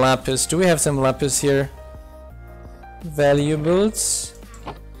some lapis. Do we have some lapis here? Valuables?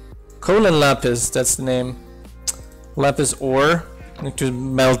 Coal and lapis, that's the name. Lapis ore. Need to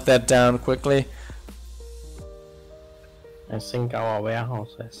melt that down quickly. I think our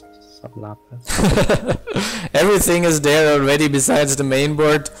warehouse has some lapis. Everything is there already besides the main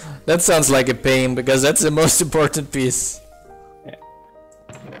board. That sounds like a pain because that's the most important piece. Yeah.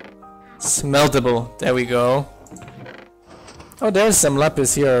 Smeltable. There we go. Oh, there's some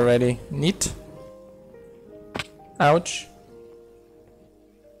lapis here already. Neat. Ouch.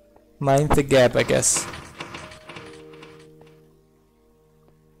 Mind the gap, I guess.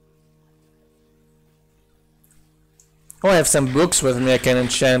 Oh, I have some books with me I can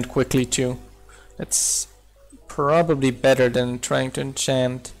enchant quickly too. That's probably better than trying to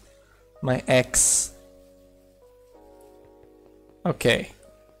enchant my axe. Okay.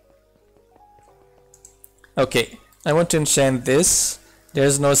 Okay, I want to enchant this.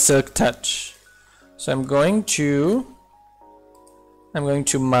 There's no Silk Touch. So I'm going to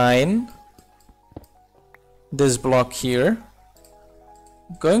mine this block here.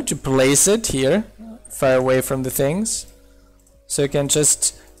 I'm going to place it here, far away from the things. So I can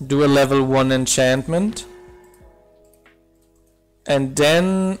just do a level 1 enchantment. And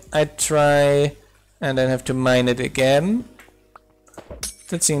then I try and then have to mine it again.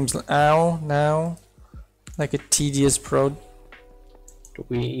 That seems now like a tedious pro. Do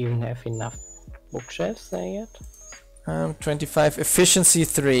we even have enough bookshelves there yet? 25 efficiency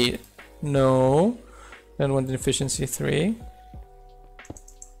 3. No, don't want efficiency 3.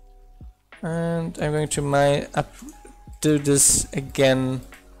 And I'm going to mine up. Do this again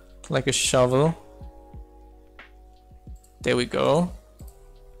like a shovel. There we go.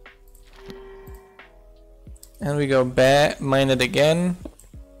 And we go back, mine it again.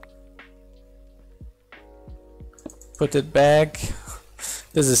 Put it back.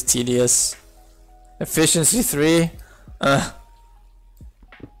 This is tedious. Efficiency 3.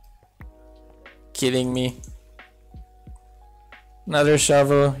 Kidding me. Another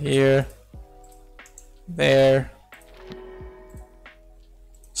shovel here. There.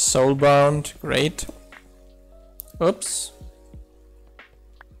 Soulbound, great. Oops.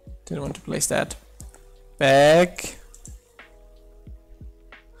 Didn't want to place that. Back.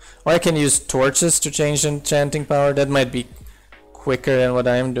 Or I can use torches to change enchanting power. That might be quicker than what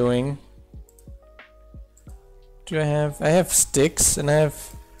I'm doing. Do I have sticks and I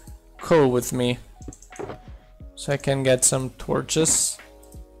have coal with me. So I can get some torches.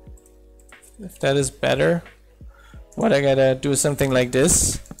 If that is better. What, I gotta do something like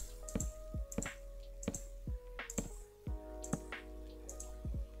this?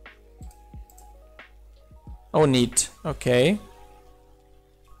 Oh, neat. Okay.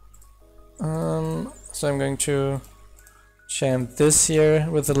 So I'm going to enchant this here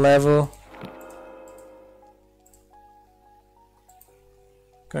with a level.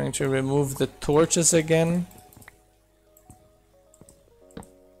 Going to remove the torches again.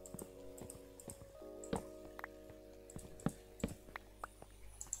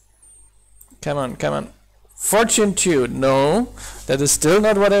 Come on, come on. Fortune 2. No, that is still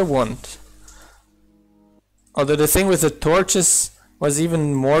not what I want. Although the thing with the torches was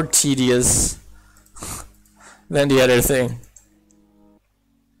even more tedious than the other thing.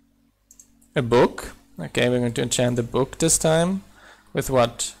 A book? Okay, we're going to enchant the book this time. With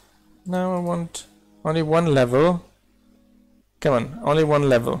what? No, I want only one level. Come on, only one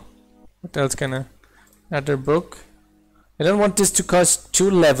level. What else can I... Another book? I don't want this to cost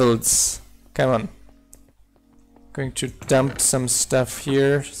 2 levels. Come on. Going to dump some stuff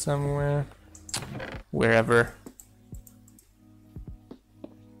here somewhere. Wherever.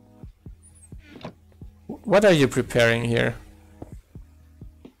 What are you preparing here?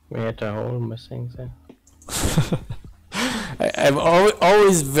 We had a hole missing there. I'm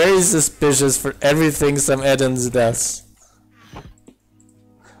always very suspicious for everything some add-ons does.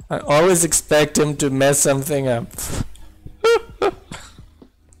 I always expect him to mess something up.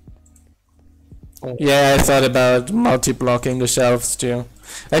 Yeah, I thought about multi-blocking the shelves too.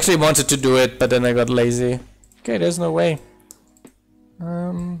 I actually wanted to do it, but then I got lazy. Okay, there's no way.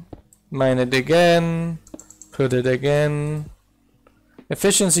 Mine it again. Put it again.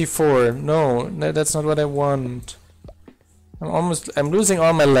 Efficiency 4. No, that's not what I want. I'm losing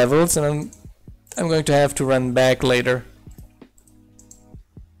all my levels, and I'm going to have to run back later.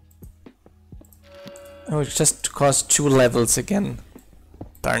 Oh, it just cost 2 levels again.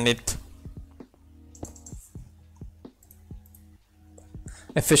 Darn it.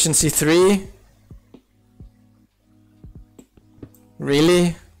 Efficiency 3?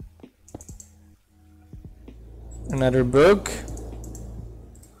 Really? Another book?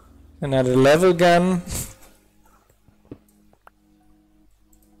 Another level gun?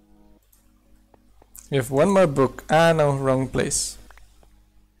 You have one more book. Ah, no, wrong place.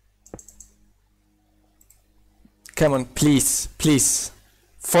 Come on, please, please.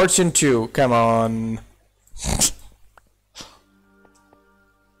 Fortune 2, come on.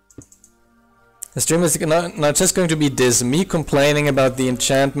 The stream is not just going to be this, me complaining about the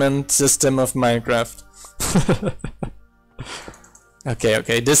enchantment system of Minecraft.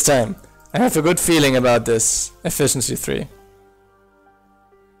 Okay, this time. I have a good feeling about this. Efficiency 3.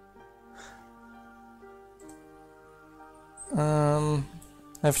 I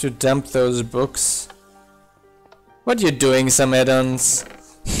have to dump those books. What are you doing, some add-ons?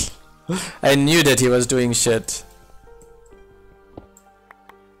 I knew that he was doing shit.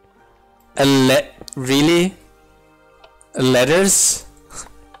 Really? Letters?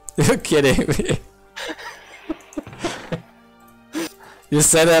 You're kidding me. You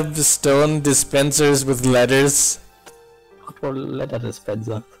set up stone dispensers with letters? For letter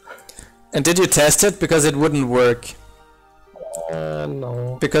dispenser. And did you test it? Because it wouldn't work.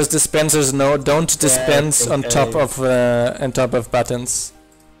 No. Because dispensers don't dispense on top of buttons.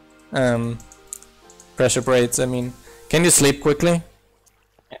 Pressure braids, I mean. Can you sleep quickly?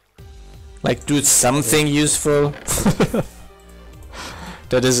 Like do something useful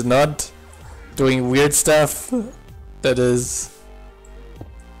that is not doing weird stuff, that is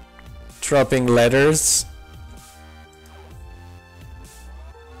dropping letters.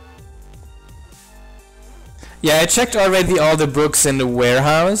 Yeah, I checked already all the books in the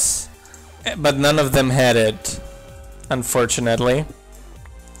warehouse, but none of them had it, unfortunately.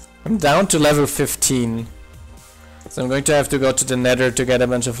 I'm down to level 15, so I'm going to have to go to the Nether to get a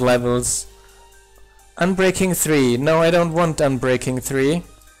bunch of levels. Unbreaking 3. No, I don't want Unbreaking 3.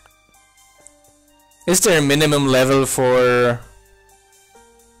 Is there a minimum level for...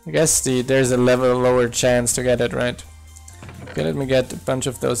 I guess there's a level lower chance to get it, right? Okay, let me get a bunch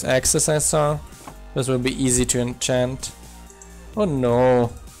of those axes I saw. Those will be easy to enchant. Oh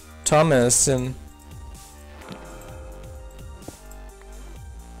no. Thomas and...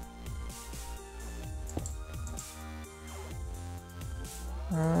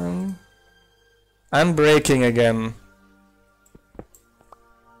 Unbreaking again.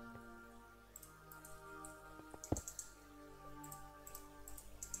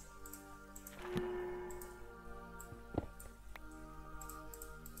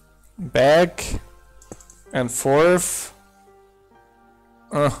 Back and forth.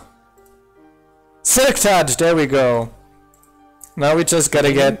 Silk Touch, there we go. Now we just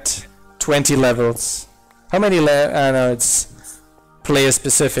gotta get 20 levels. How many I know it's player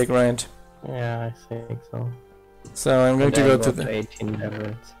specific, right? Yeah, I think so. So I'm going to go to the 18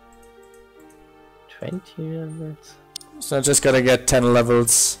 levels. 20 levels. So I just gotta get 10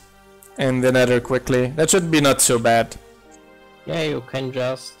 levels in the Nether quickly. That should be not so bad. Yeah, you can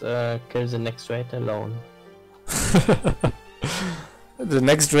just kill the next raid alone. The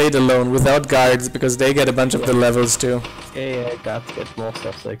next raid alone without guards, because they get a bunch of the levels too. Yeah, guards get most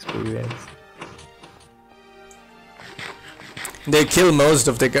of the experience. They kill most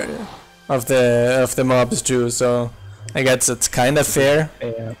of the mobs too, so I guess it's kind of fair.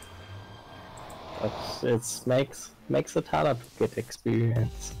 Yeah. But it makes it harder to get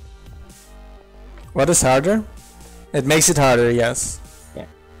experience. What is harder? It makes it harder, yes. Yeah.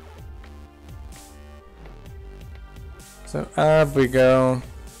 So up we go.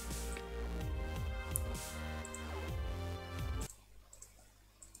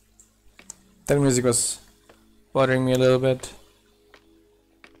 That music was bothering me a little bit.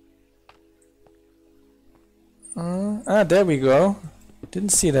 There we go.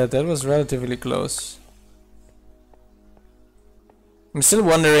 Didn't see that. That was relatively close. I'm still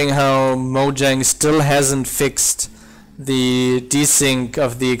wondering how Mojang still hasn't fixed the desync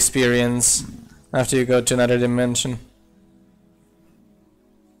of the experience after you go to another dimension.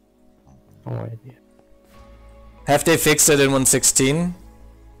 No idea. Have they fixed it in 1.16?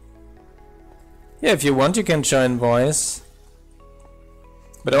 Yeah, if you want you can join voice.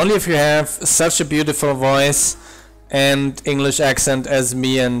 But only if you have such a beautiful voice and English accent as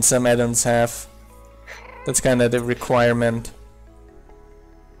me and some add-ons have. That's kind of the requirement.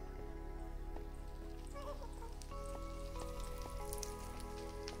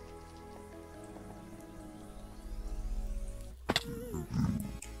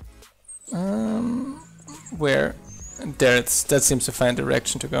 Where? There, that seems to find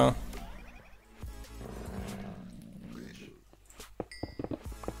direction to go.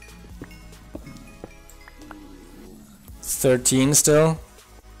 It's 13 still.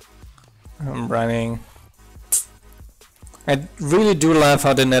 I'm running. I really do love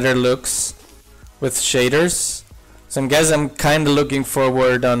how the nether looks with shaders. So I guess I'm kind of looking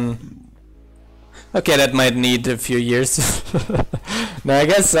forward on... Okay, that might need a few years. No, I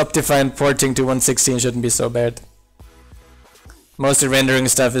guess Optifine porting to 1.16 shouldn't be so bad. Most of the rendering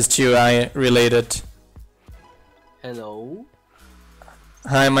stuff is GUI related. Hello?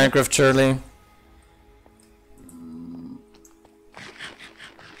 Hi Minecraft Charlie.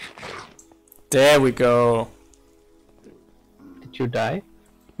 There we go. Did you die?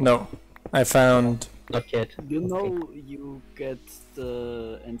 No, I found... Not yet. You know you get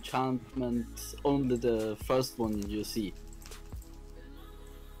the enchantment only the first one you see.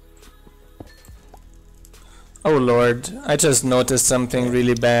 Oh lord, I just noticed something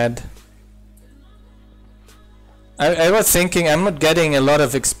really bad. I was thinking I'm not getting a lot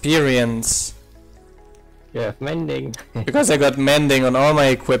of experience. You have mending. Because I got mending on all my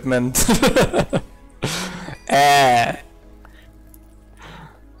equipment.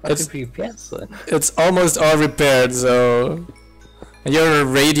 It's almost all repaired, so... You're a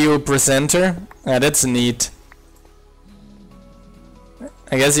radio presenter? Ah, that's neat.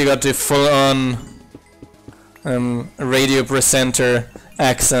 I guess you got the full-on radio presenter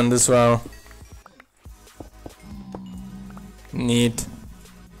accent as well. Neat.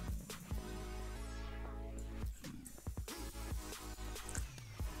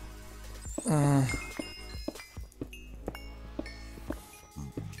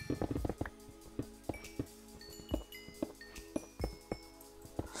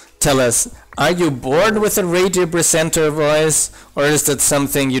 Tell us, are you bored with a radio presenter voice, or is that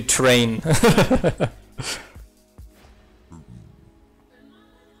something you train?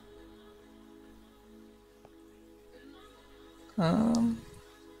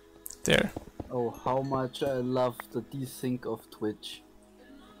 There. Oh, how much I love the desync of Twitch.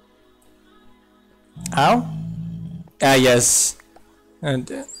 Ow? Ah, yes. And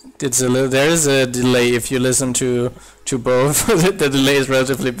it's a little. There is a delay if you listen to both. The delay is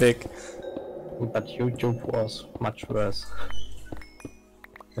relatively big. But YouTube was much worse.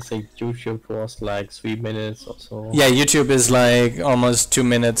 I think YouTube was like 3 minutes or so. Yeah, YouTube is like almost 2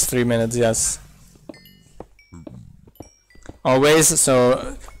 minutes, 3 minutes. Yes. Always.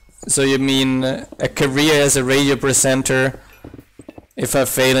 So you mean a career as a radio presenter? If I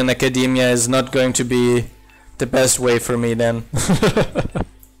fail in academia, is not going to be the best way for me then.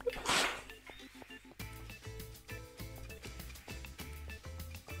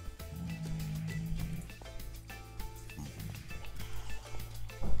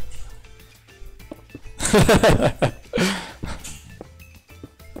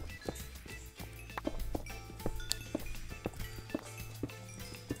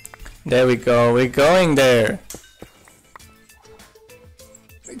 There we go, we're going there.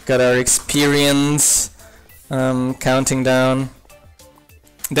 Got our experience counting down.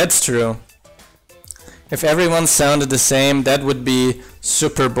 That's true. If everyone sounded the same, that would be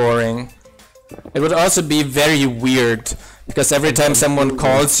super boring. It would also be very weird, because every time someone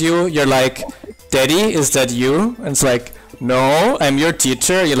calls you, you're like, Daddy, is that you? And it's like, no, I'm your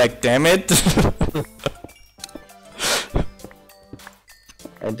teacher. You're like, damn it.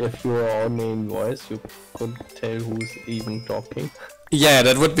 if you were only in voice, you couldn't tell who's even talking. Yeah,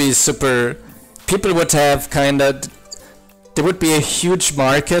 that would be super. People would have kinda. There would be a huge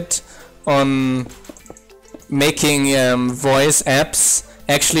market on making voice apps.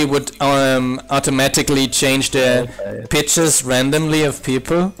 Actually, would automatically change the pitches randomly of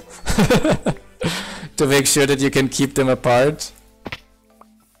people to make sure that you can keep them apart.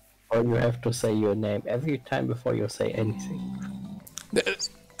 Or you have to say your name every time before you say anything.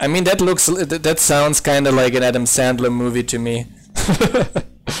 I mean, that sounds kind of like an Adam Sandler movie to me.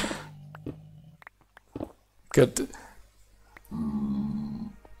 Good.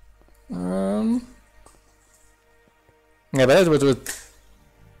 Yeah, but that would.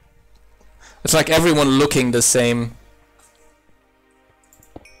 It's like everyone looking the same.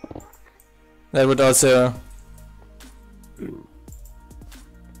 That would also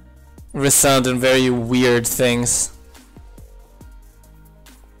result in very weird things.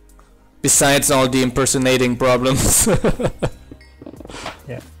 Besides all the impersonating problems.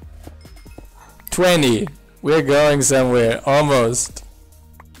 Yeah. 20. We're going somewhere. Almost.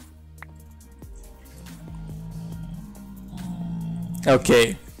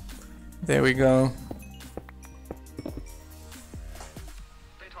 Okay. There we go.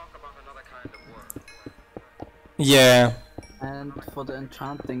 Yeah. And for the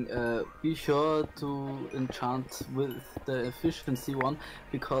enchanting, be sure to enchant with the efficiency one,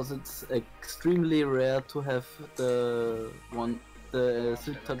 because it's extremely rare to have the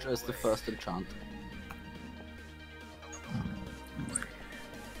silk touch as the first enchant.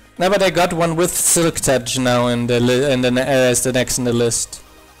 No, but I got one with silk touch now as the next in the list.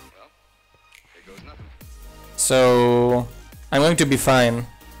 So I'm going to be fine.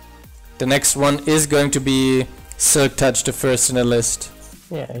 The next one is going to be silk touch, the first in the list.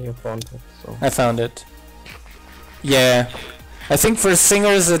 Yeah, you found it. So. I found it. Yeah, I think for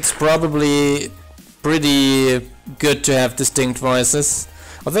singers it's probably pretty good to have distinct voices.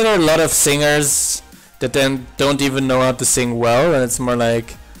 Although there are a lot of singers that then don't even know how to sing well, and it's more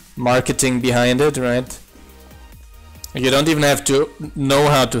like marketing behind it, right? You don't even have to know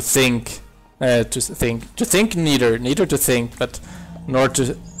how to think. To think neither to think, but nor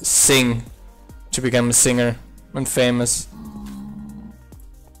to sing to become a singer and famous.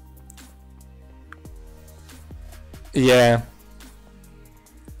 Yeah.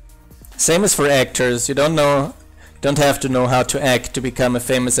 Same as for actors. You don't have to know how to act to become a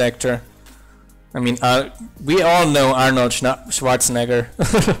famous actor. I mean, we all know Arnold Schwarzenegger.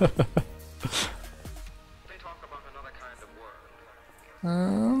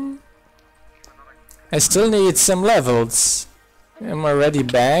 I still need some levels. I'm already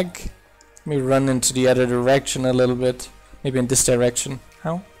back. Let me run into the other direction a little bit. Maybe in this direction.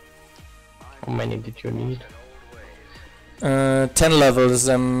 How? How many did you need? 10 levels.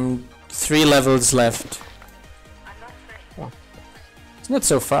 3 levels left. Oh. It's not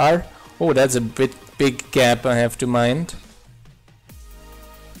so far. Oh, that's a big gap I have to mind.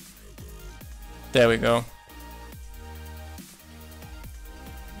 There we go.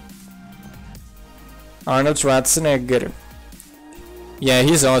 Arnold Schwarzenegger. Yeah,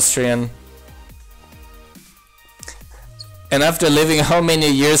 he's Austrian. And after living how many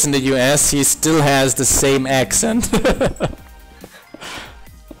years in the US, he still has the same accent.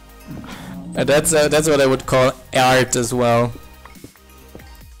 And that's what I would call art as well.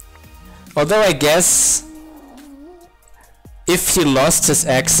 Although I guess if he lost his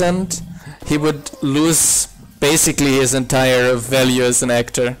accent, he would lose basically his entire value as an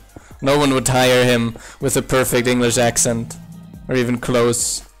actor. No one would hire him with a perfect English accent, or even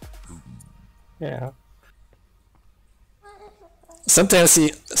close. Yeah.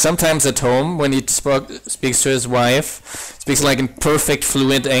 Sometimes at home, when he speaks to his wife, speaks like in perfect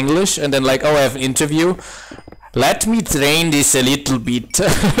fluent English, and then like, oh, I have an interview. Let me train this a little bit.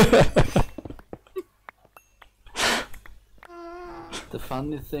 The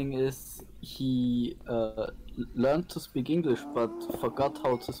funny thing is, he learned to speak English but forgot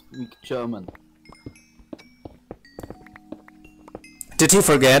how to speak German. Did he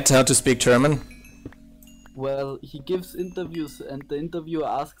forget how to speak German? Well, he gives interviews and the interviewer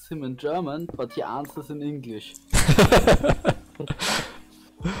asks him in German, but he answers in English.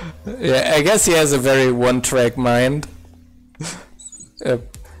 Yeah, I guess he has a very one-track mind. I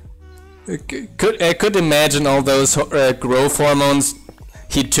could imagine all those growth hormones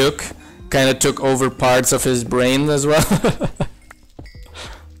he took kind of took over parts of his brain as well.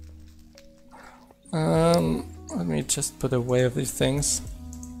 Let me just put away of these things.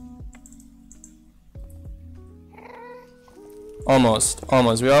 Almost,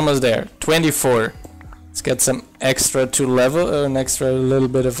 we're almost there. 24. Let's get some extra an extra little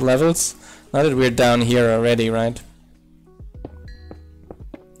bit of levels. Now that we're down here already, right?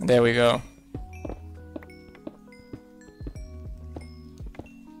 There we go.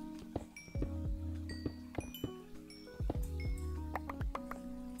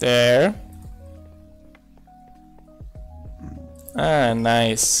 There. Ah,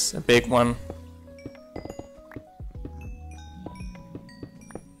 nice. A big one.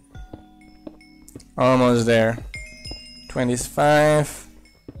 Almost there. 25.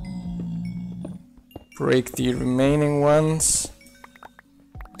 Break the remaining ones.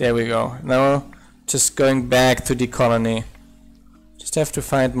 There we go. Now just going back to the colony. Just have to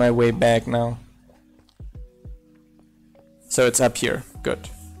find my way back now. So it's up here. Good.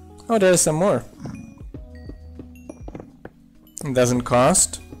 Oh, there's some more. It doesn't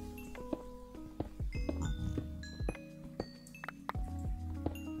cost.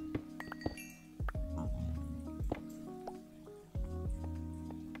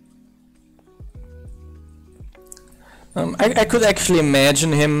 I could actually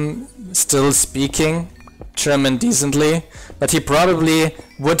imagine him still speaking German decently, but he probably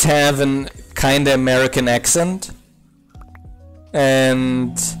would have an kinda American accent.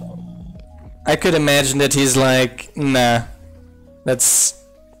 And I could imagine that he's like, nah,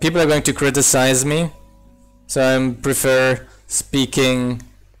 people are going to criticize me, so I prefer speaking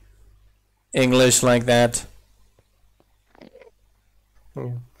English like that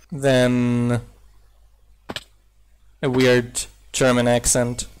than a weird German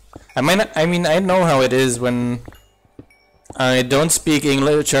accent. I mean, I know how it is when I don't speak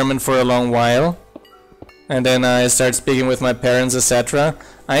English, German for a long while, and then I start speaking with my parents, etc.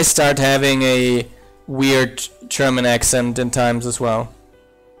 I start having a weird German accent in times as well.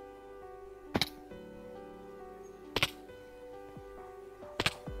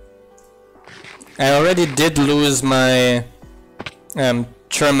 I already did lose my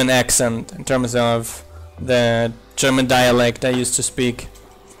German accent in terms of the German dialect I used to speak.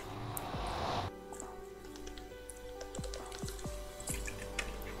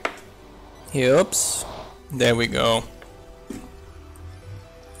 Oops. There we go.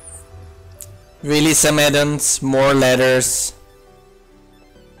 Really some add-ons, more letters.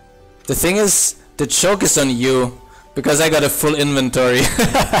 The thing is, the joke is on you, because I got a full inventory.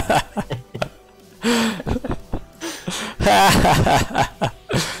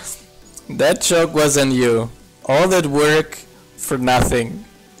 That joke was on you. All that work for nothing.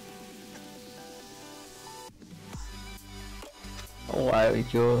 Oh,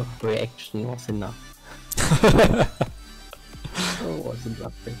 your reaction was enough. Oh, wasn't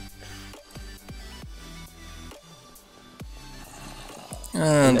nothing.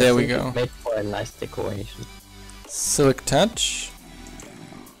 And there we go. Made for a nice decoration. Silk touch.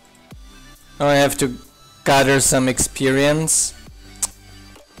 Oh, I have to gather some experience.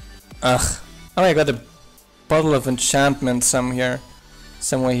 Ugh. Oh, I got a bottle of enchantment somewhere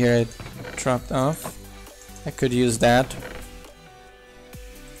here it dropped off. I could use that.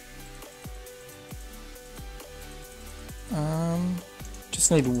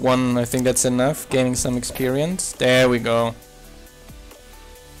 Just need one, I think that's enough. Gaining some experience. There we go.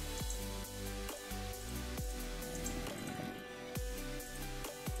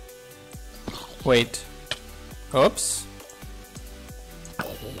 Wait. Oops.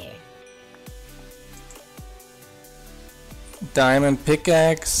 Diamond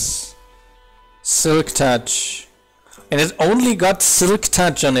pickaxe. Silk touch. And it only got silk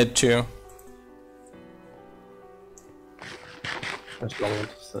touch on it too. As long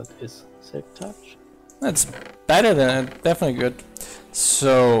as that is silk touch. That's better than it. Definitely good.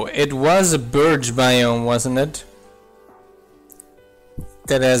 So it was a birch biome, wasn't it?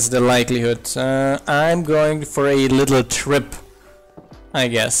 That has the likelihood. I'm going for a little trip, I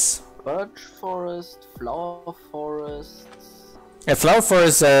guess. Birch forest, flower forests. Yeah, flower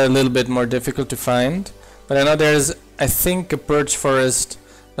forests are a little bit more difficult to find, but I know there's, I think, a birch forest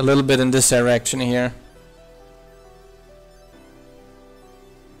a little bit in this direction here.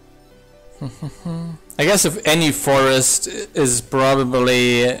 I guess if any forest is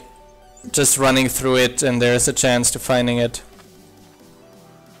probably just running through it and there's a chance to finding it.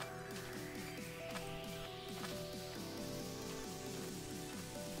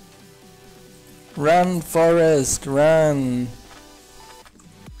 Run, forest, run!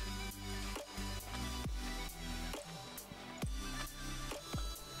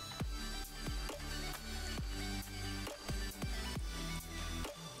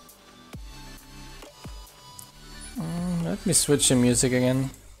 Let me switch the music again.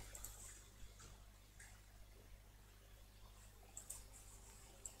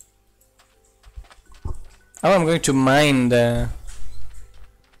 Oh, I'm going to mine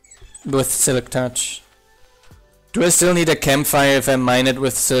with Silk Touch. Do I still need a campfire if I mine it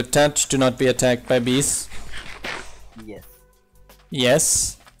with Silk Touch to not be attacked by bees? Yes.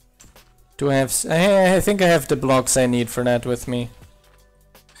 Yes. Do I have... I think I have the blocks I need for that with me.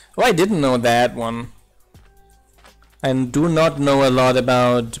 Oh, I didn't know that one. I do not know a lot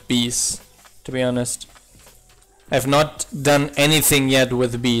about bees, to be honest. I've not done anything yet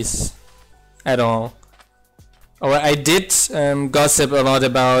with bees. At all. Or I did gossip a lot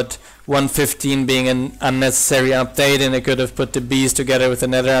about 1.15 being an unnecessary update, and I could have put the bees together with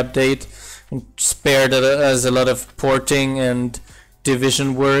another update and spared us a lot of porting and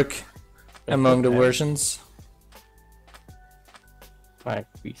division work among the versions. Like,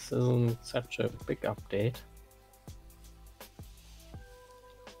 this isn't such a big update.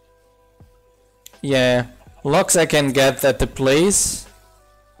 Yeah, logs I can get at the place.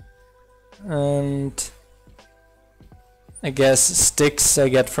 And I guess sticks I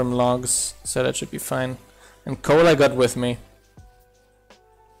get from logs, so that should be fine. And coal I got with me.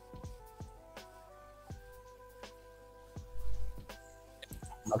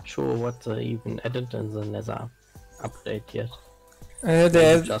 Not sure what they even added in the Nether update yet.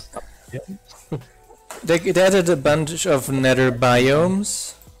 They Just they added a bunch of nether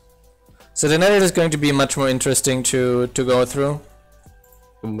biomes. So the nether is going to be much more interesting to go through.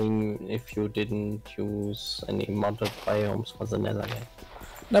 I mean, if you didn't use any modded biomes for the Nether yet.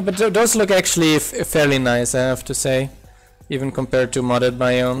 No, but those look actually fairly nice, I have to say. Even compared to modded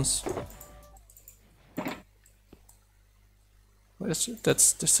biomes.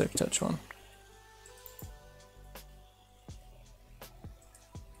 That's the Silk Touch one.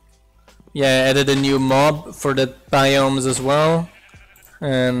 Yeah, I added a new mob for the biomes as well.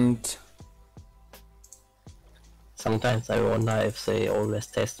 And Sometimes I wonder if they always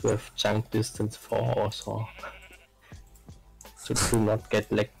test with chunk distance 4 or so. To do not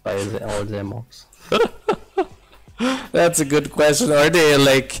get leaked by all their mobs. that's a good question. Are they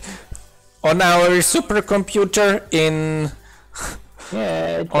like on our supercomputer in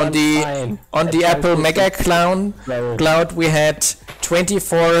Yeah, on the Apple Mega Cloud we had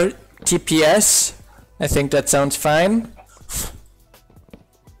 24 TPS. I think that sounds fine.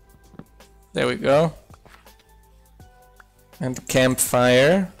 There we go. And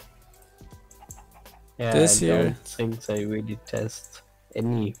campfire. Yeah, This I year. don't think they really test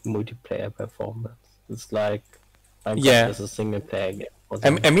any multiplayer performance. It's like Minecraft Yeah. is a single player game. for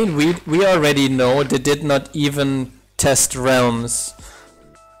them. I mean, we already know they did not even test realms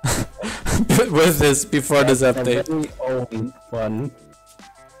with this before this The update. very own one.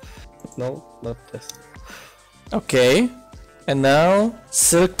 No, not test. Okay, and now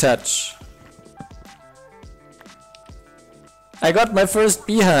Silk Touch. I got my first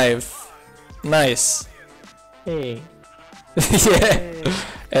beehive. Nice. Hey, Yeah,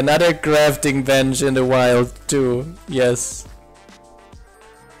 another crafting bench in the wild too. Yes.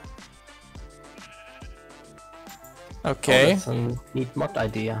 Okay. oh, that's a neat mod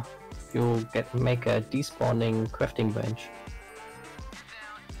idea. You make a despawning crafting bench.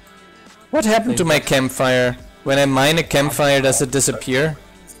 What happened to my campfire? When I mine a campfire, does it disappear?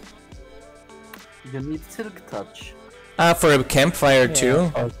 You need Silk Touch. Ah, for a campfire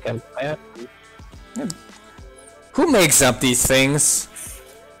too? Or campfire. Who makes up these things?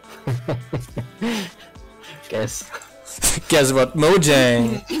 Guess. Guess what?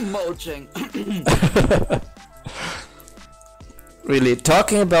 Mojang! Mojang. Really,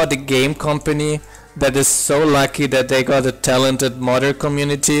 talking about the game company that is so lucky that they got a talented modder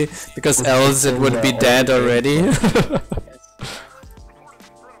community, because else it would be dead already.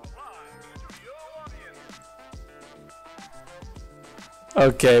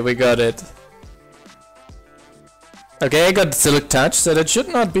 Okay, we got it. Okay, I got Silk Touch, so that should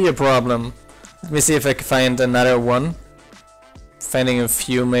not be a problem. Let me see if I can find another one. Finding a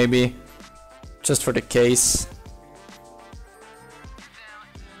few maybe, just for the case.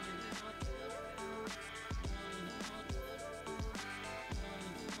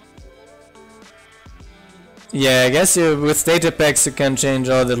 Yeah, I guess with data packs you can change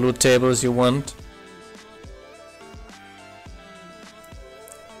all the loot tables you want.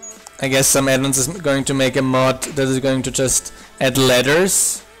 I guess some add-ons is going to make a mod that is going to just add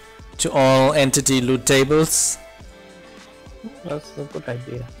letters to all entity loot tables. That's a good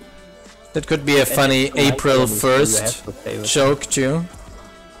idea. That could be a funny Like April items you have to 1st play with. joke too.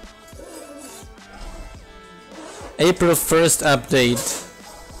 April 1st update.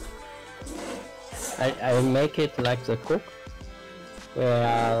 I make it like the cook,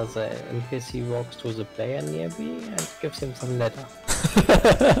 where the NPC walks to the player nearby and gives him some letter.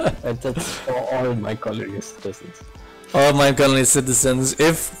 And that's for all my colony citizens. All Minecolonies citizens,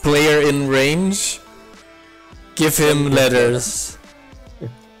 if player in range, give him letters.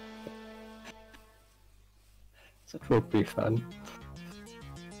 That would be fun.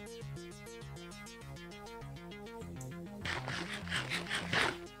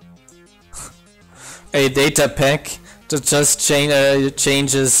 A data pack that just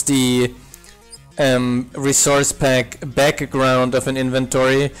changes the resource pack background of an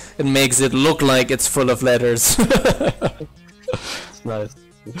inventory and makes it look like it's full of letters. It's nice.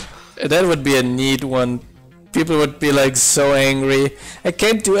 That would be a neat one. People would be like so angry. I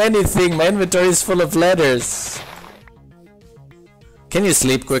can't do anything, my inventory is full of letters. Can you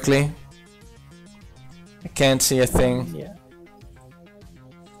sleep quickly? I can't see a thing. Yeah.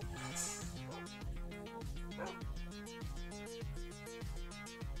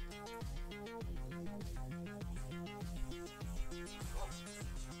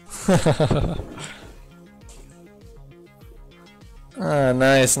 Ah,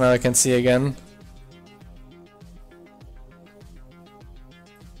 nice, now I can see again.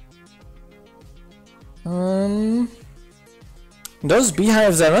 Those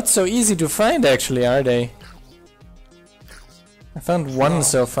beehives are not so easy to find actually, are they? I found one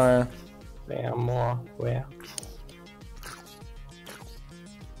so far. There are more. Where?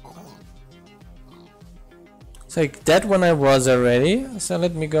 It's like that one I was already, so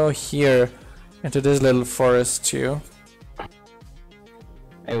let me go here into this little forest too.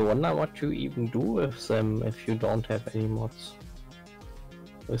 I wonder what you even do with them if you don't have any mods.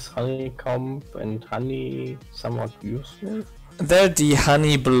 Is honeycomb and honey somewhat useful? They're the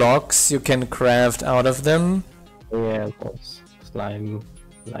honey blocks you can craft out of them. Yeah, those slime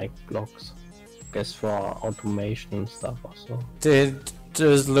like blocks. Guess for automation and stuff also. They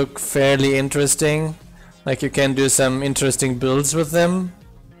just look fairly interesting. Like you can do some interesting builds with them.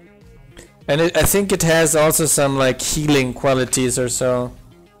 And I think it has also some like healing qualities or so.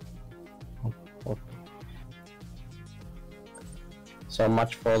 So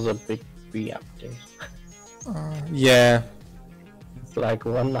much for the big bee update. Yeah. It's like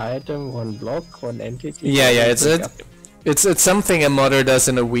one item, one block, one entity. Yeah, it's something a modder does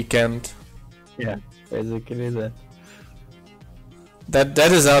in a weekend. Yeah, basically that.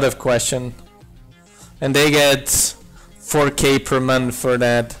 That is out of question. And they get 4k per month for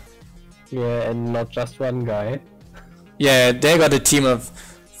that. Yeah, and not just one guy. Yeah, they got a team of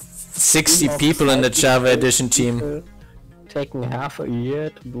 60 people in the Java Edition team. Taking half a year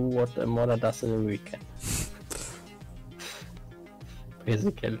to do what a modder does in a weekend.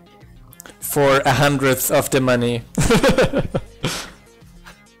 Basically. For 100th of the money.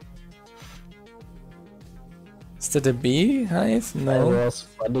 Is that a beehive? I No. was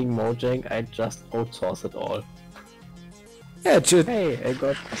running Mojang, I just outsourced it all. Yeah, Hey, I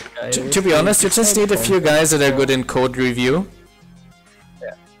got this guy to be honest, you just need a few guys that are good in code review.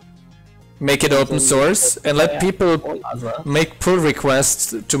 Yeah. Make it open source and let people all other. make pull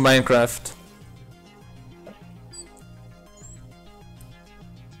requests to Minecraft.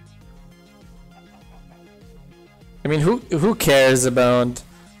 I mean, who cares about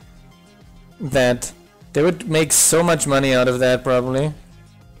that? They would make so much money out of that probably.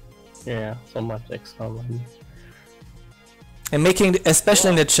 Yeah, so much extra money. And making,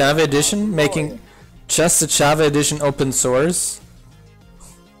 especially in the Java Edition, making just the Java Edition open source.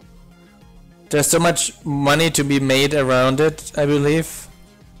 There's so much money to be made around it, I believe.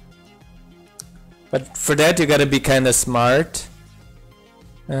 But for that you gotta be kinda smart.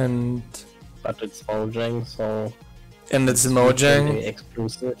 And But it's Mojang, so it's really Mojang.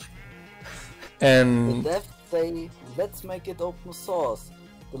 exclusive. The And devs say, let's make it open source.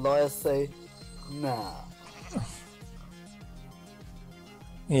 The lawyers say, nah.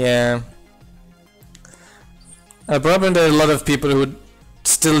 yeah. A problem that a lot of people who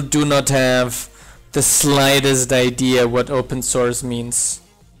still do not have the slightest idea what open source means.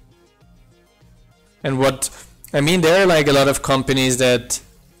 And what I mean, there are like a lot of companies that,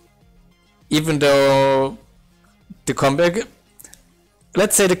 even though the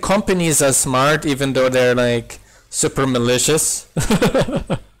let's say the companies are smart, even though they're like super malicious.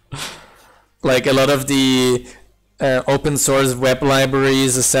 Like a lot of the open source web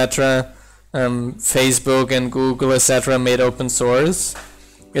libraries, etc. Facebook and Google, etc. made open source.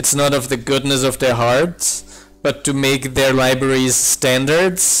 It's not of the goodness of their hearts, but to make their libraries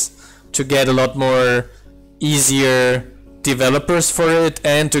standards, to get a lot more easier developers for it,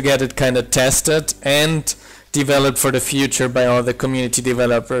 and to get it kind of tested and developed for the future by all the community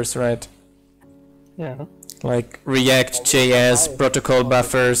developers, right? Yeah. Like React, JS, protocol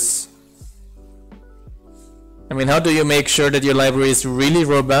buffers. I mean, how do you make sure that your library is really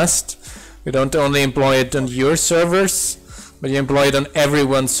robust? You don't only employ it on your servers, but you employ it on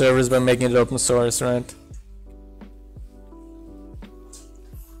everyone's servers by making it open source, right?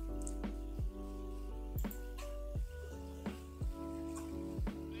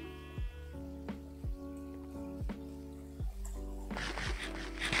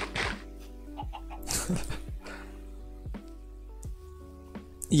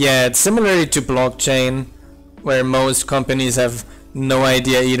 Yeah, it's similar to blockchain, where most companies have no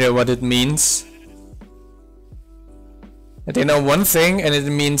idea either what it means. They know one thing and it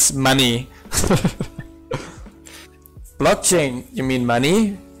means money. Blockchain, you mean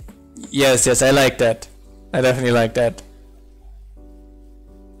money? Yes, yes, I like that. I definitely like that.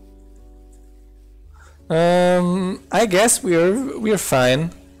 I guess we're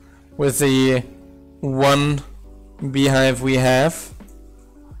fine with the one beehive we have.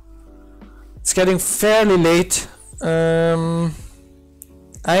 It's getting fairly late.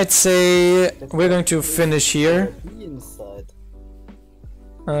 I'd say we're going to finish here.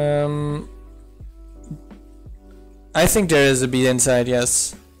 I think there is a bee inside,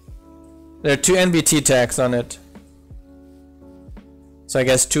 yes. There are 2 NBT tags on it. So I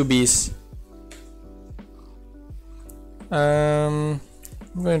guess 2 bees. I'm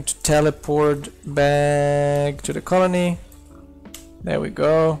going to teleport back to the colony. There we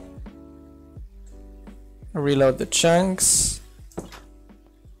go. Reload the chunks.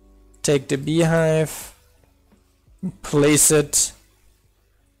 Take the beehive. Place it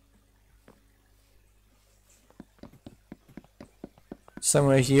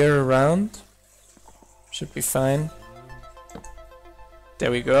somewhere here around. Should be fine.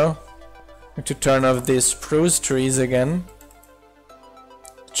 There we go. Need to turn off these spruce trees again.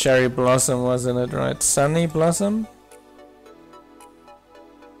 Cherry blossom wasn't it, right? Sunny blossom?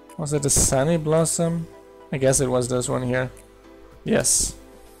 Was it a sunny blossom? I guess it was this one here. Yes.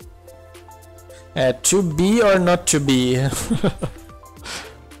 To be or not to be?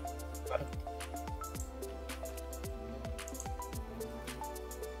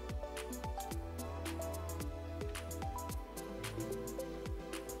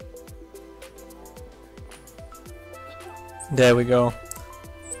 There we go.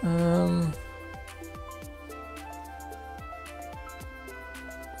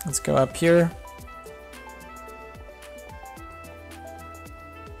 Let's go up here.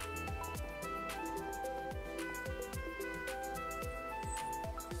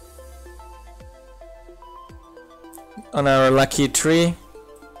 On our lucky tree.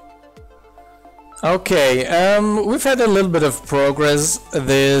 Okay, we've had a little bit of progress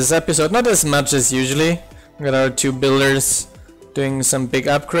this episode, not as much as usually. We got our 2 builders doing some big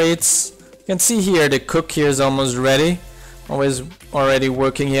upgrades. You can see here the cook here is almost ready. Always already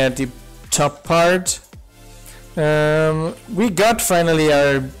working here at the top part. We got finally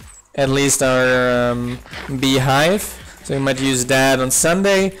at least our beehive, so we might use that on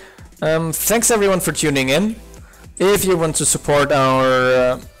Sunday. Thanks everyone for tuning in. If you want to support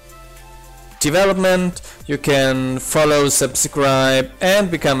our development, you can follow, subscribe, and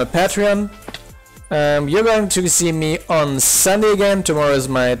become a Patreon. You're going to see me on Sunday again. Tomorrow is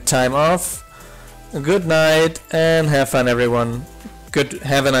my time off. Good night and have fun, everyone.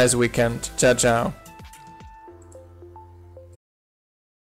 Have a nice weekend. Ciao, ciao.